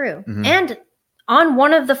made it through. Mm-hmm. And on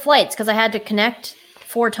one of the flights, because I had to connect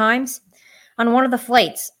 4 times, on one of the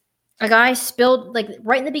flights, a guy spilled, like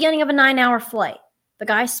right in the beginning of a 9-hour flight, the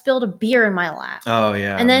guy spilled a beer in my lap. Oh,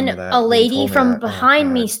 yeah. And then a lady from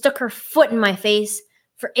behind me stuck her foot in my face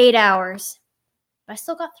for 8 hours. But I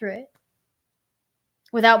still got through it.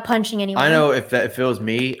 Without punching anyone. I know if it was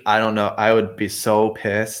me, I don't know. I would be so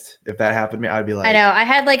pissed if that happened to me. I'd be like, I know. I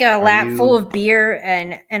had like a lap full of beer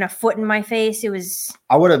and a foot in my face. It was.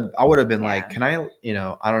 I would have been like, can I?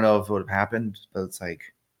 I don't know if it would have happened, but it's like,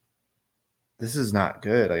 this is not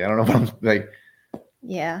good. Like, I don't know if I'm like.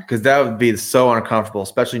 Yeah. Because that would be so uncomfortable,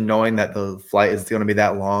 especially knowing that the flight is going to be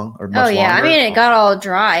that long or much longer. I mean, it got all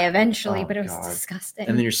dry eventually, but it was disgusting.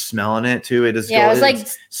 And then you're smelling it too. It just it was like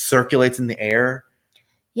circulates in the air.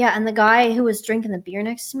 Yeah, and the guy who was drinking the beer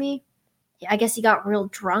next to me, I guess he got real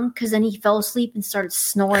drunk because then he fell asleep and started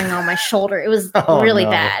snoring on my shoulder. It was really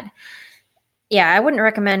bad. Yeah, I wouldn't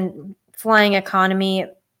recommend flying economy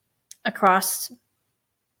across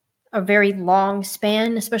a very long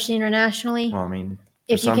span, especially internationally. Well, I mean,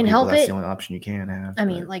 if you can help it, that's the only option you can have. I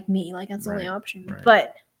mean, like me, like that's the only option. Right.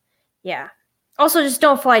 But yeah, Also, just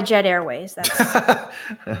don't fly Jet Airways.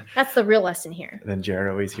 That's the real lesson here. And then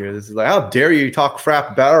Jared always hears this is like, how dare you talk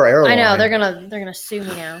crap about our airline? I know they're gonna sue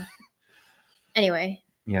me now. Anyway.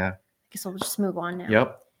 Yeah. I guess we'll just move on now.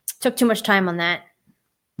 Yep. Took too much time on that.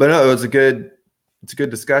 But no, it's a good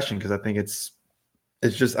discussion because I think it's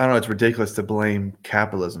just, I don't know, it's ridiculous to blame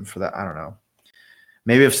capitalism for that. I don't know.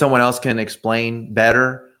 Maybe if someone else can explain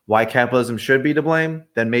better why capitalism should be to blame,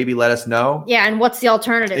 then maybe let us know. Yeah, and what's the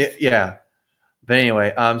alternative? Yeah. But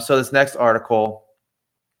anyway, so this next article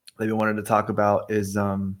that we wanted to talk about is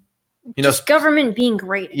just government being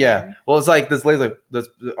great. Yeah. Again. Well, it's like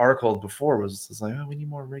the article before was like, oh, we need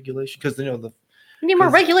more regulation because we need more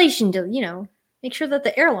regulation to make sure that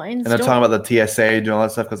the airlines. And they're talking about the TSA doing all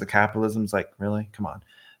that stuff because of capitalism. It's like, really? Come on.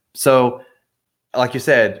 So, like you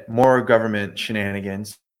said, more government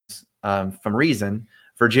shenanigans from Reason.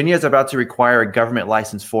 Virginia is about to require a government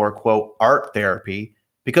license for, quote, art therapy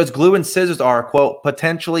because glue and scissors are, quote,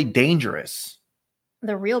 potentially dangerous.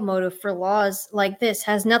 The real motive for laws like this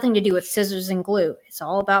has nothing to do with scissors and glue. It's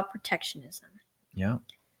all about protectionism. Yeah.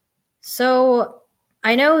 So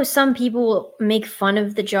I know some people make fun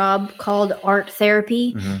of the job called art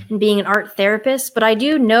therapy and being an art therapist, but I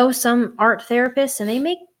do know some art therapists and they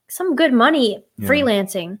make some good money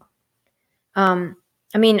freelancing. I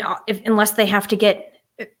mean, unless they have to get,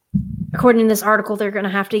 according to this article, they're going to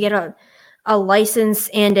have to get a license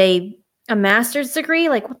and a master's degree.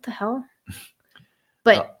 Like, what the hell?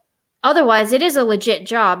 But otherwise, it is a legit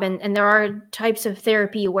job. And there are types of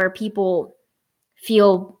therapy where people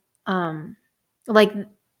feel like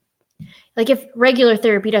if regular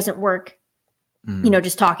therapy doesn't work,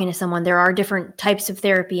 just talking to someone, there are different types of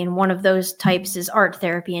therapy. And one of those types is art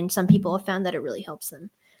therapy. And some people have found that it really helps them.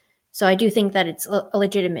 So I do think that it's a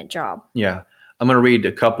legitimate job. Yeah. I'm going to read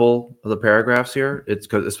a couple of the paragraphs here. It's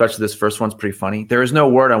because especially this first one's pretty funny. There is no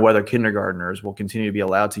word on whether kindergartners will continue to be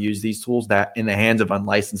allowed to use these tools that in the hands of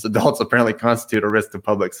unlicensed adults apparently constitute a risk to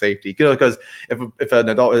public safety. Because if an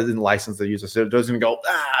adult isn't licensed to use a scissors, doesn't go,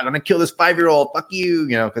 I'm going to kill this 5-year-old. Fuck you,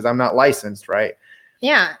 because I'm not licensed, right?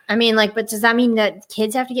 Yeah. I mean, but does that mean that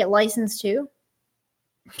kids have to get licensed too?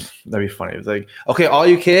 That'd be funny. It's like, okay, all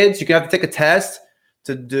you kids, you can have to take a test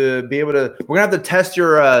to be able to, we're gonna have to test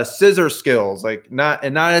your scissor skills, not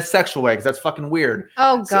in a sexual way, because that's fucking weird.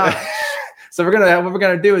 Oh god. So what we're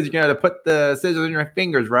gonna do is you're gonna put the scissors in your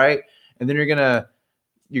fingers, right? And then you're gonna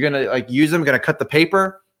like use them, gonna cut the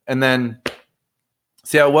paper, and then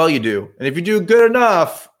see how well you do. And if you do good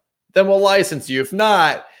enough, then we'll license you. If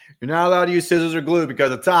not, you're not allowed to use scissors or glue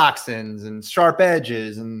because of toxins and sharp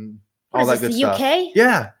edges and all that good stuff. UK?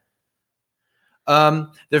 Yeah.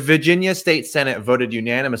 The Virginia State Senate voted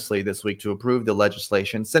unanimously this week to approve the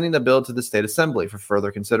legislation, sending the bill to the state assembly for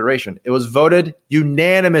further consideration. It was voted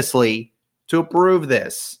unanimously to approve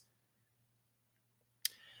this.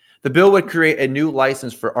 The bill would create a new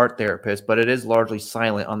license for art therapists, but it is largely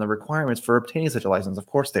silent on the requirements for obtaining such a license. Of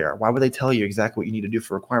course they are. Why would they tell you exactly what you need to do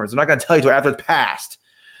for requirements? They're not going to tell you until after it's passed.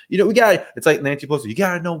 It's like Nancy Pelosi.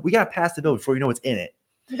 We got to pass the bill before you know what's in it.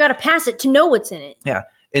 You got to pass it to know what's in it. Yeah.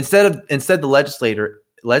 Instead, the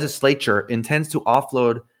legislature intends to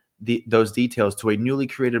offload those details to a newly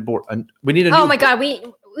created board. We need a. Oh my god, we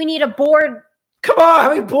need a board. Come on, how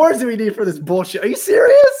many boards do we need for this bullshit? Are you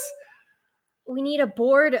serious? We need a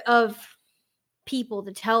board of people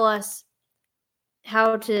to tell us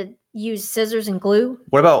how to use scissors and glue.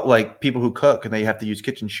 What about like people who cook and they have to use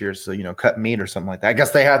kitchen shears to cut meat or something like that? I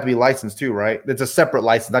guess they have to be licensed too, right? It's a separate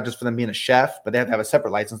license, not just for them being a chef, but they have to have a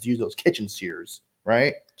separate license to use those kitchen shears.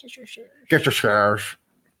 Right? Get your shares.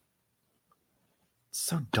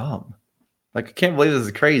 So dumb. I can't believe this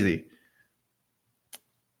is crazy.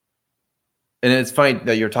 And it's funny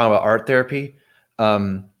that you're talking about art therapy.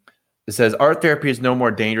 It says art therapy is no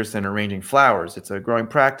more dangerous than arranging flowers. It's a growing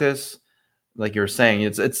practice. Like you're saying,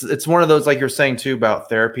 it's one of those, like you're saying too about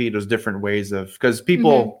therapy. There's different ways of, because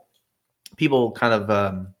people kind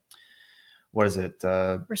of what is it?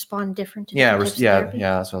 Respond different to that's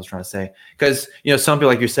what I was trying to say. Because some people,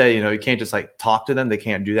 like you say, you can't just like talk to them. They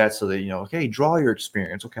can't do that. So they, okay, draw your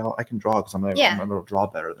experience. Okay, I can draw because I'm able to draw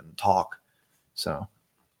better than talk. So,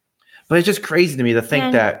 but it's just crazy to me to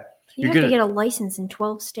think that you have to get a license in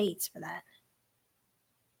 12 states for that.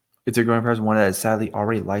 It's a growing person, one that is sadly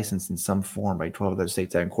already licensed in some form by 12 other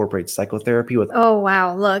states that incorporates psychotherapy with. Oh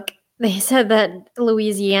wow! Look, they said that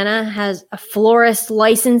Louisiana has a florist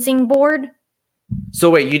licensing board. So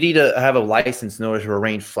wait, you need to have a license in order to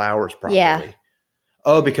arrange flowers properly. Yeah.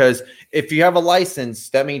 Oh, because if you have a license,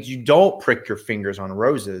 that means you don't prick your fingers on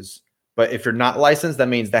roses. But if you're not licensed, that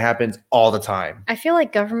means that happens all the time. I feel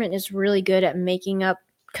like government is really good at making up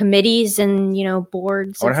committees and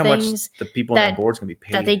boards I wonder of how things much the people on that board's gonna be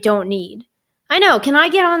paid that they don't need. I know. Can I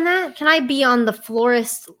get on that? Can I be on the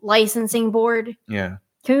florist licensing board? Yeah.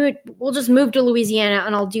 We'll just move to Louisiana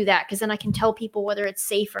and I'll do that because then I can tell people whether it's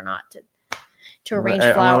safe or not to arrange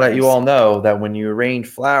flowers. I want to let you all know that when you arrange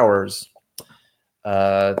flowers,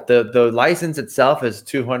 the license itself is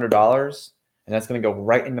 $200, and that's going to go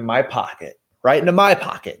right into my pocket. Right into my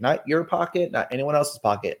pocket, not your pocket, not anyone else's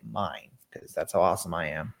pocket, mine, because that's how awesome I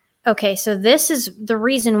am. Okay, so this is the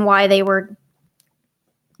reason why they were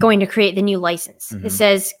going to create the new license. Mm-hmm. It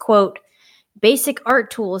says, quote, basic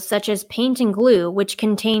art tools such as paint and glue, which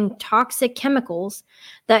contain toxic chemicals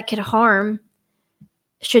that could harm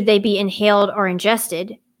should they be inhaled or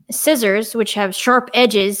ingested, scissors, which have sharp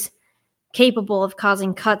edges capable of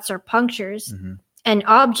causing cuts or punctures, and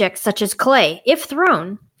objects such as clay, if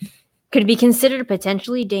thrown, could be considered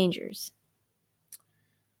potentially dangerous.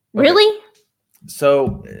 Okay. Really?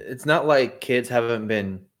 So it's not like kids haven't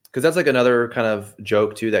been, because that's like another kind of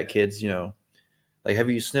joke too, that kids, like, have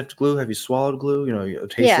you sniffed glue? Have you swallowed glue? You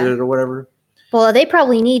tasted it or whatever. Well, they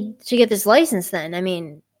probably need to get this license then. I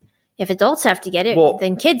mean, if adults have to get it,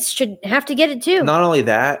 then kids should have to get it too. Not only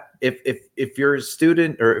that, if you're a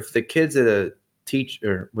student or if the kids at a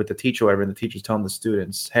teacher with the teacher or whatever, and the teacher's telling the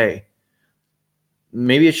students, hey,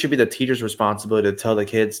 maybe it should be the teacher's responsibility to tell the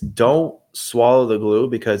kids, don't swallow the glue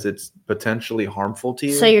because it's potentially harmful to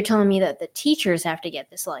you. So you're telling me that the teachers have to get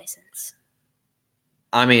this license?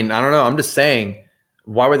 I mean, I don't know. I'm just saying,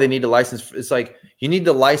 why would they need a license? It's like you need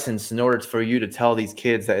the license in order for you to tell these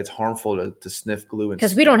kids that it's harmful to sniff glue.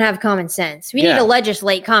 Because we don't have common sense. We need to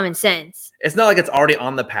legislate common sense. It's not like it's already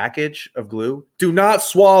on the package of glue. Do not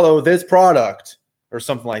swallow this product or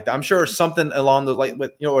something like that. I'm sure something along the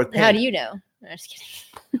or how do you know? I'm just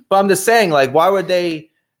kidding. But I'm just saying, like, why would they?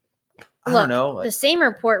 I don't know. The same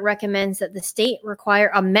report recommends that the state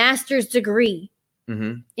require a master's degree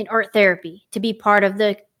in art therapy to be part of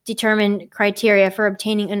the determined criteria for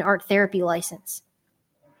obtaining an art therapy license.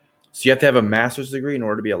 So you have to have a master's degree in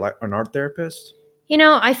order to be an art therapist?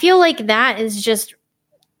 I feel like that is just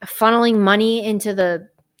funneling money into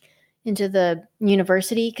the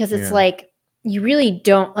university because it's like you really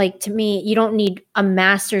don't, like, to me, you don't need a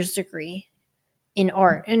master's degree in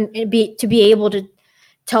art and to be able to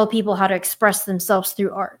tell people how to express themselves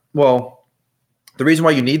through art. Well, the reason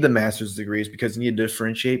why you need the master's degree is because you need to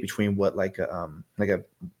differentiate between what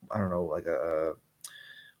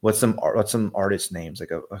what's some artist names,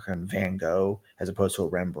 like a Van Gogh as opposed to a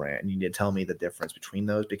Rembrandt. And you need to tell me the difference between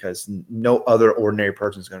those because no other ordinary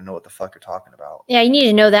person is going to know what the fuck you're talking about. Yeah, you need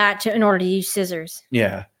to know that in order to use scissors.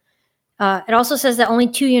 Yeah. It also says that only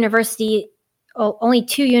two universities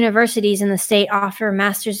in the state offer a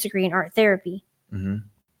master's degree in art therapy. Mm-hmm.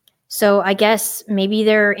 So I guess maybe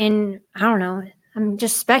they're in, I don't know, I'm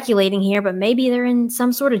just speculating here, but maybe they're in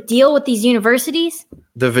some sort of deal with these universities.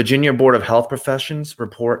 The Virginia Board of Health Professions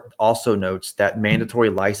report also notes that mandatory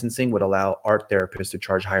licensing would allow art therapists to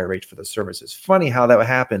charge higher rates for the services. Funny how that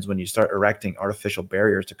happens when you start erecting artificial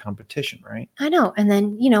barriers to competition, right? I know. And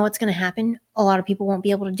then, what's going to happen? A lot of people won't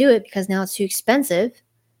be able to do it because now it's too expensive.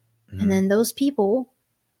 Mm-hmm. And then those people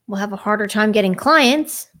will have a harder time getting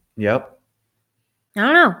clients. Yep. I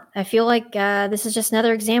don't know. I feel like this is just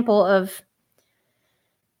another example of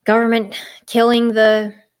government killing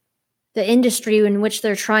the industry in which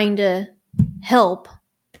they're trying to help.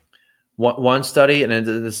 One study, and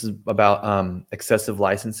this is about excessive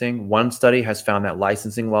licensing. One study has found that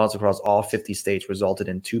licensing laws across all 50 states resulted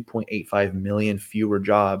in 2.85 million fewer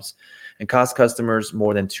jobs and cost customers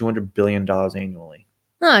more than $200 billion annually.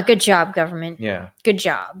 Oh, good job, government. Yeah. Good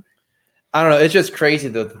job. I don't know. It's just crazy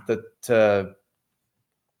to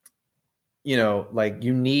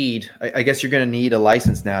you need, I guess you're going to need a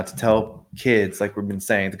license now to tell kids, like we've been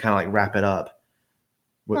saying, to kind of like wrap it up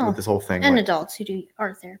with this whole thing. And adults who do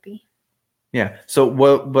art therapy. Yeah. So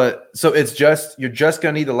it's just, you're just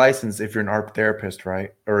going to need the license if you're an art therapist,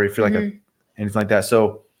 right? Or if you're like anything like that.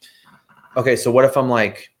 So, okay. So what if I'm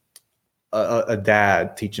like a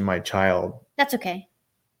dad teaching my child? That's okay.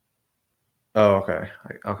 Oh, okay.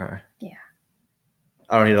 Okay. Yeah.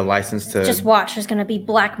 I don't need a license to just watch. There's going to be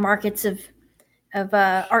black markets of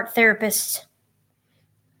art therapists.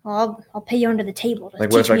 Well, I'll pay you under the table to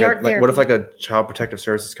teach me art therapy. What if a child protective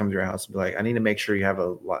services comes to your house and be like, I need to make sure you have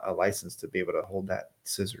a license to be able to hold that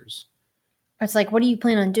scissors. It's like, what do you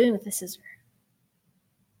plan on doing with the scissor?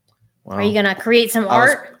 Well, are you going to create some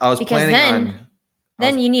art? I was planning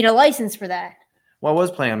then you need a license for that. Well, I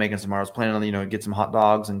was planning on making some art. I was planning on get some hot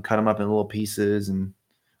dogs and cut them up in little pieces and.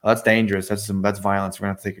 Oh, that's dangerous. That's violence. We're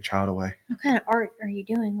gonna have to take your child away. What kind of art are you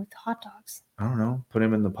doing with the hot dogs? I don't know. Put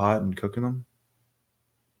them in the pot and cooking them.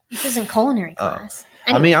 This isn't culinary class.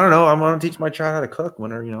 I mean, I don't know. I'm going to teach my child how to cook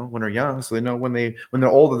when they're young, so they know when they're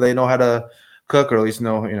older, they know how to cook, or at least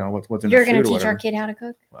know what's in the food. You're going to teach our kid how to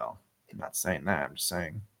cook? Well, I'm not saying that. I'm just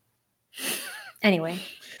saying. Anyway.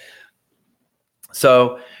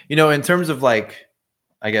 So, in terms of I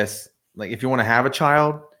guess if you want to have a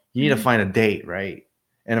child, you need to find a date, right?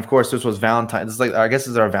 And of course, this was Valentine's. I guess this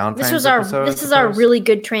is our Valentine's episode. This is our really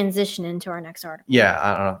good transition into our next article. Yeah,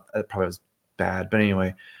 I don't know. It probably was bad, but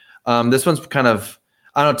anyway, this one's kind of,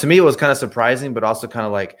 I don't know. To me, it was kind of surprising, but also kind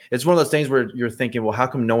of it's one of those things where you're thinking, well, how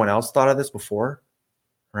come no one else thought of this before,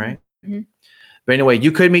 right? Mm-hmm. But anyway,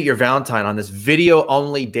 you could meet your Valentine on this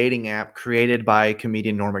video-only dating app created by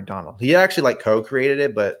comedian Norm Macdonald. He actually co-created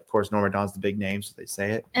it, but of course, Norm Macdonald's the big name, so they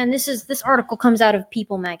say it. And this article comes out of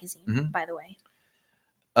People magazine, by the way.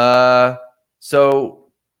 So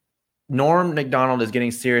Norm Macdonald is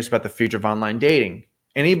getting serious about the future of online dating,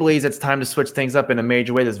 and he believes it's time to switch things up in a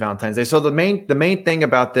major way this Valentine's Day. So the main thing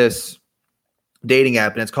about this dating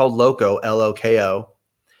app, and it's called Loko, L-O-K-O,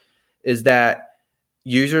 is that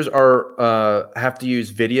users have to use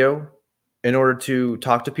video in order to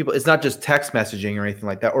talk to people. It's not just text messaging or anything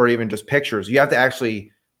like that, or even just pictures. You have to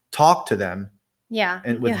actually talk to them. Yeah,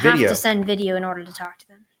 and with you video. have to send video in order to talk to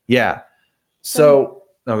them. Yeah. So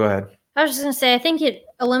no, go ahead. I was just going to say, I think it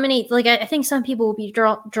eliminates, I think some people will be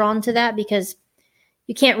drawn to that because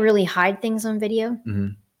you can't really hide things on video. Mm-hmm.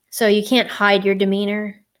 So you can't hide your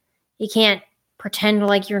demeanor. You can't pretend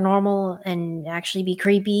like you're normal and actually be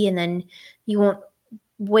creepy. And then you won't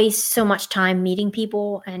waste so much time meeting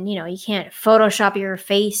people. And, you can't Photoshop your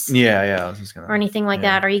face. Yeah. I was just or anything like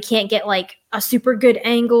that. Or you can't get a super good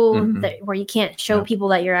angle where you can't show people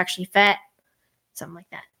that you're actually fat. Something like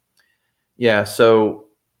that. Yeah. So,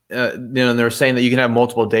 they're saying that you can have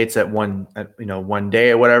multiple dates at one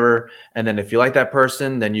day or whatever. And then if you like that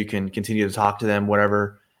person, then you can continue to talk to them,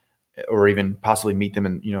 whatever, or even possibly meet them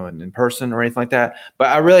in person or anything like that. But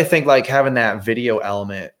I really think having that video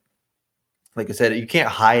element, like I said, you can't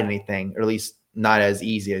hide anything, or at least not as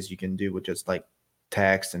easy as you can do with just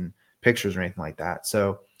text and pictures or anything like that.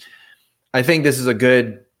 So I think this is a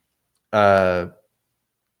good, I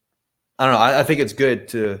don't know. I think it's good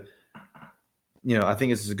to, I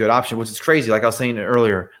think this is a good option, which is crazy. Like I was saying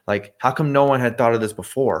earlier, how come no one had thought of this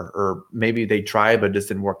before? Or maybe they tried, but it just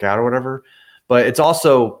didn't work out or whatever. But it's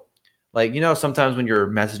also sometimes when you're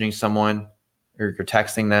messaging someone or you're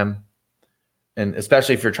texting them, and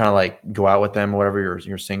especially if you're trying to go out with them or whatever,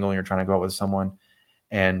 you're single and you're trying to go out with someone,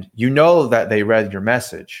 and that they read your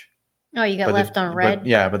message. Oh, you got left on read?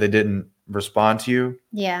 But they didn't respond to you.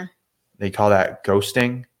 Yeah. They call that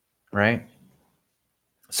ghosting, right?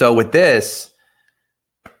 So with this,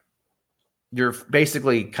 you're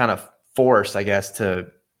basically kind of forced, I guess,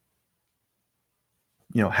 to,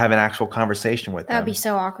 have an actual conversation with them. That'd be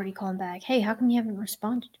so awkward. You call them back. Hey, how come you haven't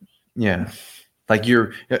responded to me? Yeah. I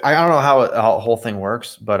don't know how the whole thing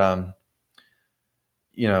works, but,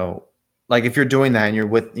 if you're doing that and you're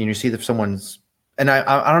with, you see that someone's, and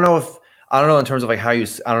I don't know in terms of how you,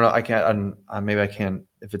 I don't know. I can't, maybe I can't,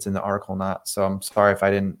 if it's in the article or not. So I'm sorry if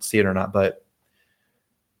I didn't see it or not, but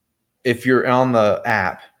if you're on the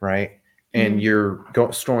app, right, and you're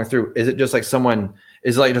scrolling through, is it just someone,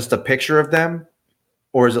 is it just a picture of them,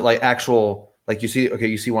 or is it actual, you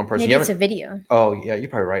see one person? Maybe it's a video. Oh yeah, you're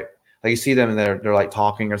probably right. You see them and they're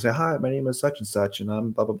talking or say, hi, my name is such and such, and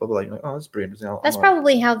I'm blah blah blah blah. You're oh, that's pretty interesting. That's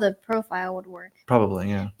probably how the profile would work. Probably,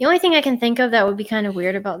 yeah. The only thing I can think of that would be kind of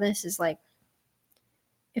weird about this is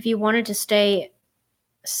if you wanted to stay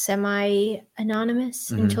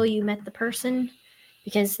semi-anonymous until you met the person,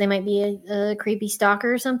 because they might be a creepy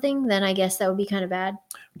stalker or something, then I guess that would be kind of bad.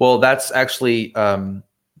 Well, that's actually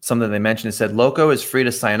something they mentioned. It said Loko is free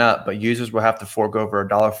to sign up, but users will have to fork over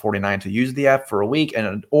 $1.49 to use the app for a week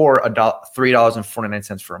or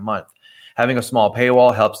 $3.49 for a month. Having a small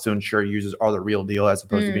paywall helps to ensure users are the real deal as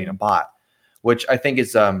opposed to being a bot, which I think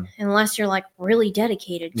is unless you're really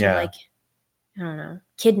dedicated to I don't know,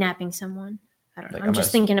 kidnapping someone. I don't know. I'm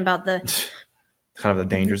just thinking about the kind of the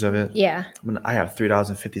dangers of it. Yeah. I have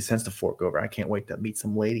 $3.50 to fork over. I can't wait to meet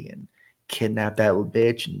some lady and kidnap that little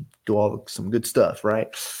bitch and do some good stuff, right?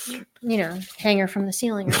 Hang her from the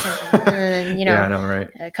ceiling or something. And then, yeah, I know,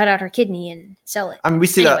 right? Cut out her kidney and sell it. I mean, we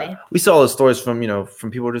see all those stories from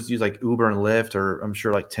people who just use Uber and Lyft, or I'm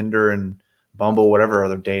sure Tinder and Bumble, whatever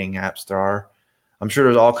other dating apps there are. I'm sure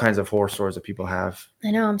there's all kinds of horror stories that people have.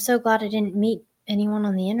 I know. I'm so glad I didn't meet anyone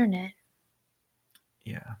on the internet.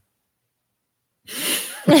 Yeah.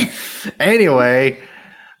 Anyway.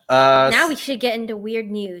 Now we should get into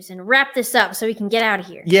weird news and wrap this up so we can get out of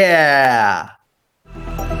here. Yeah.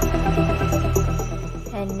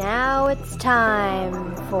 And now it's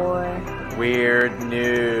time for Weird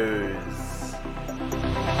News.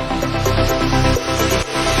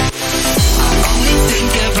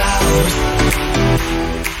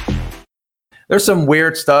 There's some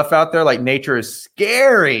weird stuff out there, like nature is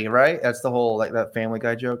scary, right? That's the whole, like that Family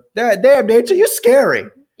Guy joke. Damn, nature, you're scary.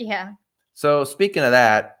 Yeah. So speaking of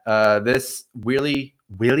that, this weird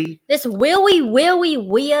weird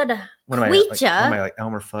what am creature. Am I like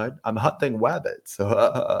Elmer Fudd? I'm hunting rabbits.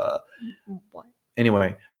 So What?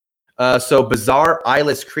 anyway, so bizarre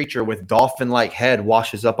eyeless creature with dolphin-like head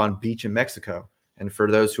washes up on beach in Mexico. And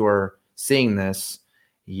for those who are seeing this,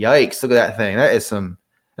 yikes! Look at that thing.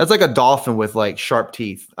 That's like a dolphin with like sharp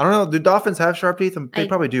teeth. I don't know. Do dolphins have sharp teeth? They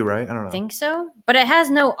probably do, right? I don't know. I think so, but it has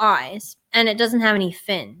no eyes and it doesn't have any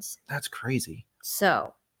fins. That's crazy.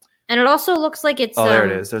 So, and it also looks like it's. Oh, there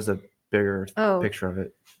it is. There's a bigger picture of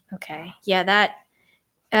it. Okay. Yeah, that.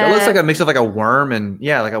 It looks like a mix of like a worm and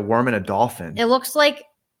like a worm and a dolphin. It looks like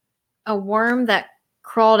a worm that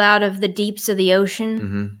crawled out of the deeps of the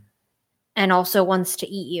ocean and also wants to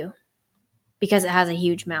eat you because it has a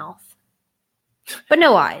huge mouth. But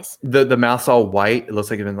no eyes. The mouth's all white. It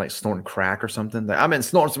looks like it's been like snorting crack or something. Like, I've been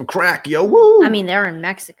snorting some crack, yo. Woo! I mean, they're in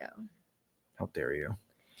Mexico. How dare you?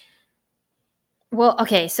 Well,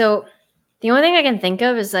 okay. So the only thing I can think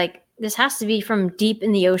of is like this has to be from deep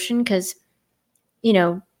in the ocean because,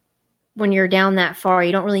 when you're down that far,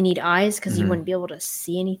 you don't really need eyes because you wouldn't be able to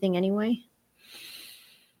see anything anyway.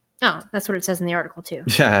 Oh, that's what it says in the article too.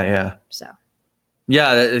 Yeah. So.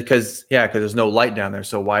 Yeah, because there's no light down there.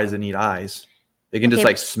 So why does it need eyes? They can just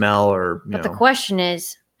like smell or. But the question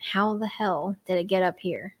is, how the hell did it get up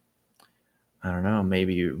here? I don't know.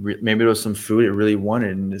 Maybe it was some food it really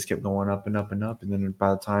wanted and just kept going up and up and up, and then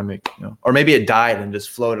by the time it, or maybe it died and just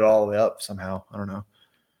floated all the way up somehow. I don't know.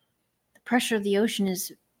 The pressure of the ocean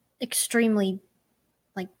is extremely,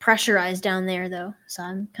 like pressurized down there, though. So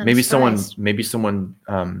I'm kind of surprised. Maybe someone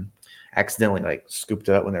accidentally like scooped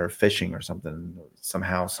it up when they were fishing or something.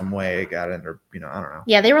 Somehow, some way, it got in, or I don't know.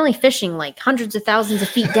 Yeah, they were only fishing like hundreds of thousands of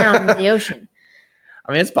feet down into the ocean.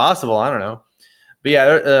 I mean, it's possible. I don't know. But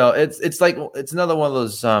yeah, it's another one of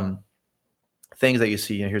those things that you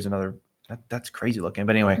see. Here's another. That's crazy looking.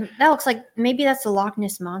 But anyway, that looks like maybe that's the Loch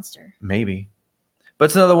Ness monster. Maybe, but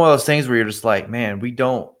it's another one of those things where you're just like, man, we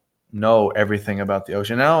don't know everything about the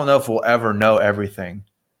ocean. I don't know if we'll ever know everything.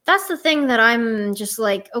 That's the thing that I'm just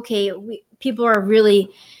like, okay, people are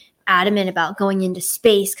really adamant about going into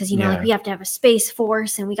space because like we have to have a space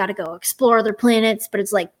force and we got to go explore other planets. But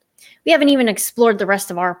it's like we haven't even explored the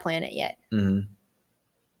rest of our planet yet. Mm-hmm.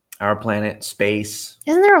 Our planet, space.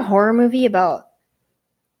 Isn't there a horror movie about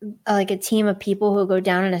like a team of people who go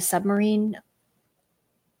down in a submarine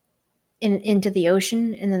into the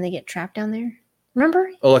ocean and then they get trapped down there?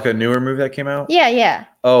 Remember? Oh, like a newer movie that came out? Yeah.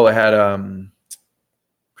 Oh, it had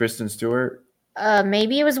Kristen Stewart.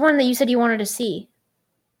 Maybe it was one that you said you wanted to see.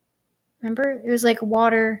 Remember? It was like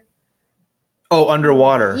water. Oh,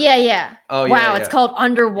 Underwater. Yeah. Oh, wow, yeah. It's called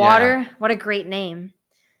Underwater. Yeah. What a great name.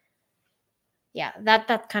 Yeah,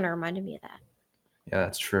 that kind of reminded me of that. Yeah,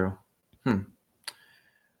 that's true.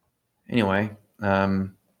 Anyway, now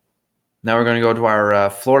we're going to go to our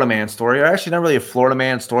Florida man story. Actually, not really a Florida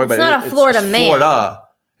man story, but it's Florida man. Florida.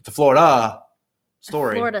 It's a Florida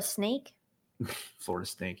story. A Florida snake? Florida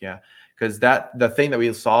snake, yeah. Because the thing that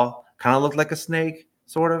we saw kind of looked like a snake,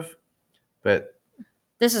 sort of. But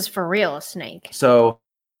this is for real a snake. So,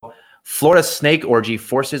 Florida snake orgy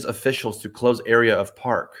forces officials to close area of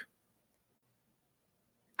park.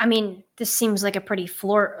 I mean, this seems like a pretty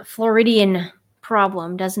Floridian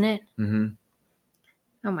problem, doesn't it? Mm-hmm.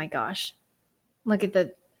 Oh my gosh. Look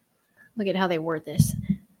at how they word this.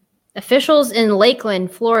 Officials in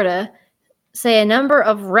Lakeland, Florida, say a number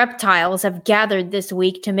of reptiles have gathered this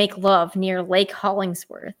week to make love near Lake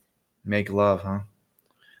Hollingsworth. Make love, huh?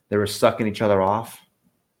 They were sucking each other off.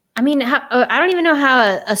 I mean, I don't even know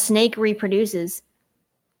how a snake reproduces.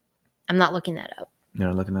 I'm not looking that up. You're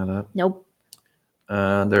not looking that up? Nope.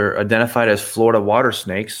 They're identified as Florida water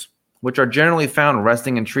snakes, which are generally found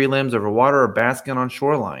resting in tree limbs over water or basking on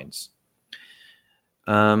shorelines.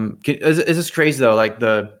 Is this crazy though? Like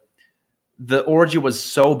the orgy was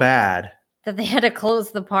so bad that they had to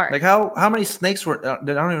close the park. Like how many snakes were? I don't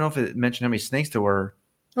even know if it mentioned how many snakes there were.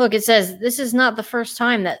 Look, it says this is not the first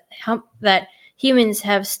time that humans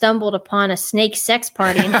have stumbled upon a snake sex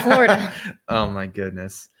party in Florida. Oh my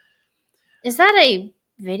goodness! Is that a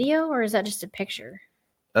video or is that just a picture?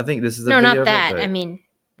 I think this is no, not that. I mean,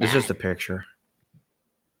 it's just a picture.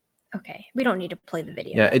 Okay, we don't need to play the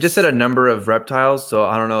video. Yeah, it just said a number of reptiles, so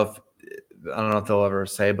I don't know if they'll ever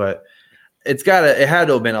say, but it had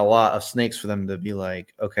to have been a lot of snakes for them to be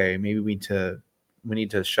like, okay, maybe we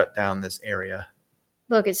need to shut down this area.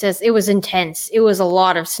 Look, it says it was intense. It was a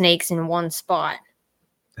lot of snakes in one spot.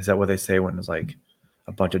 Is that what they say when it's like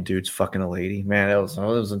a bunch of dudes fucking a lady? Man, it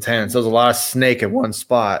was intense. There was a lot of snake at one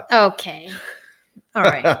spot. Okay. All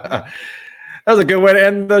right. That was a good way to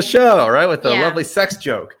end the show, right? With a lovely sex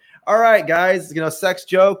joke. All right, guys, sex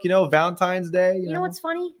joke, Valentine's Day. You know what's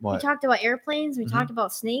funny? What? We talked about airplanes. We talked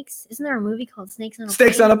about snakes. Isn't there a movie called Snakes on a Plane?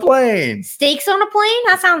 Steaks on a Plane. Steaks on a Plane?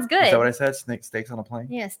 That sounds good. Is that what I said? Steaks on a plane?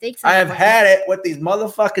 Yeah, steaks on a plane. I have had it with these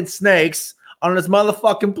motherfucking snakes on this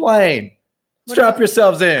motherfucking plane. Strap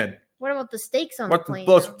yourselves in. What about the steaks on the plane?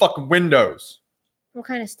 Those fucking windows. What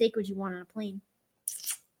kind of steak would you want on a plane?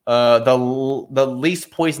 The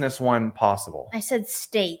least poisonous one possible. I said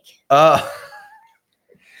steak.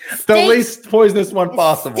 The least poisonous one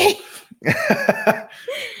possible. All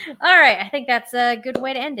right. I think that's a good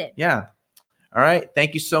way to end it. Yeah. All right.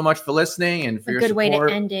 Thank you so much for listening and for your support. A good way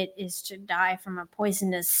to end it is to die from a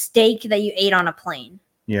poisonous steak that you ate on a plane.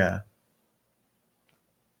 Yeah.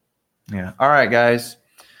 Yeah. All right, guys.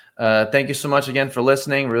 Thank you so much again for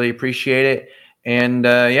listening. Really appreciate it. And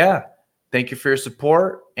thank you for your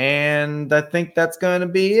support. And I think that's going to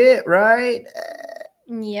be it, right?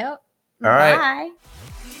 Yep. All right. Bye.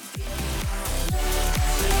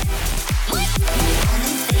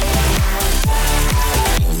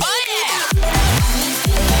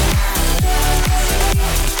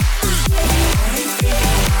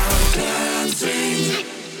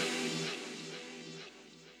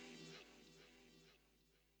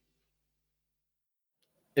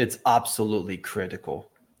 It's absolutely critical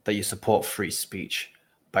that you support free speech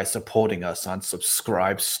by supporting us on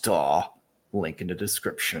Subscribe Star. Link in the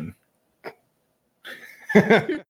description.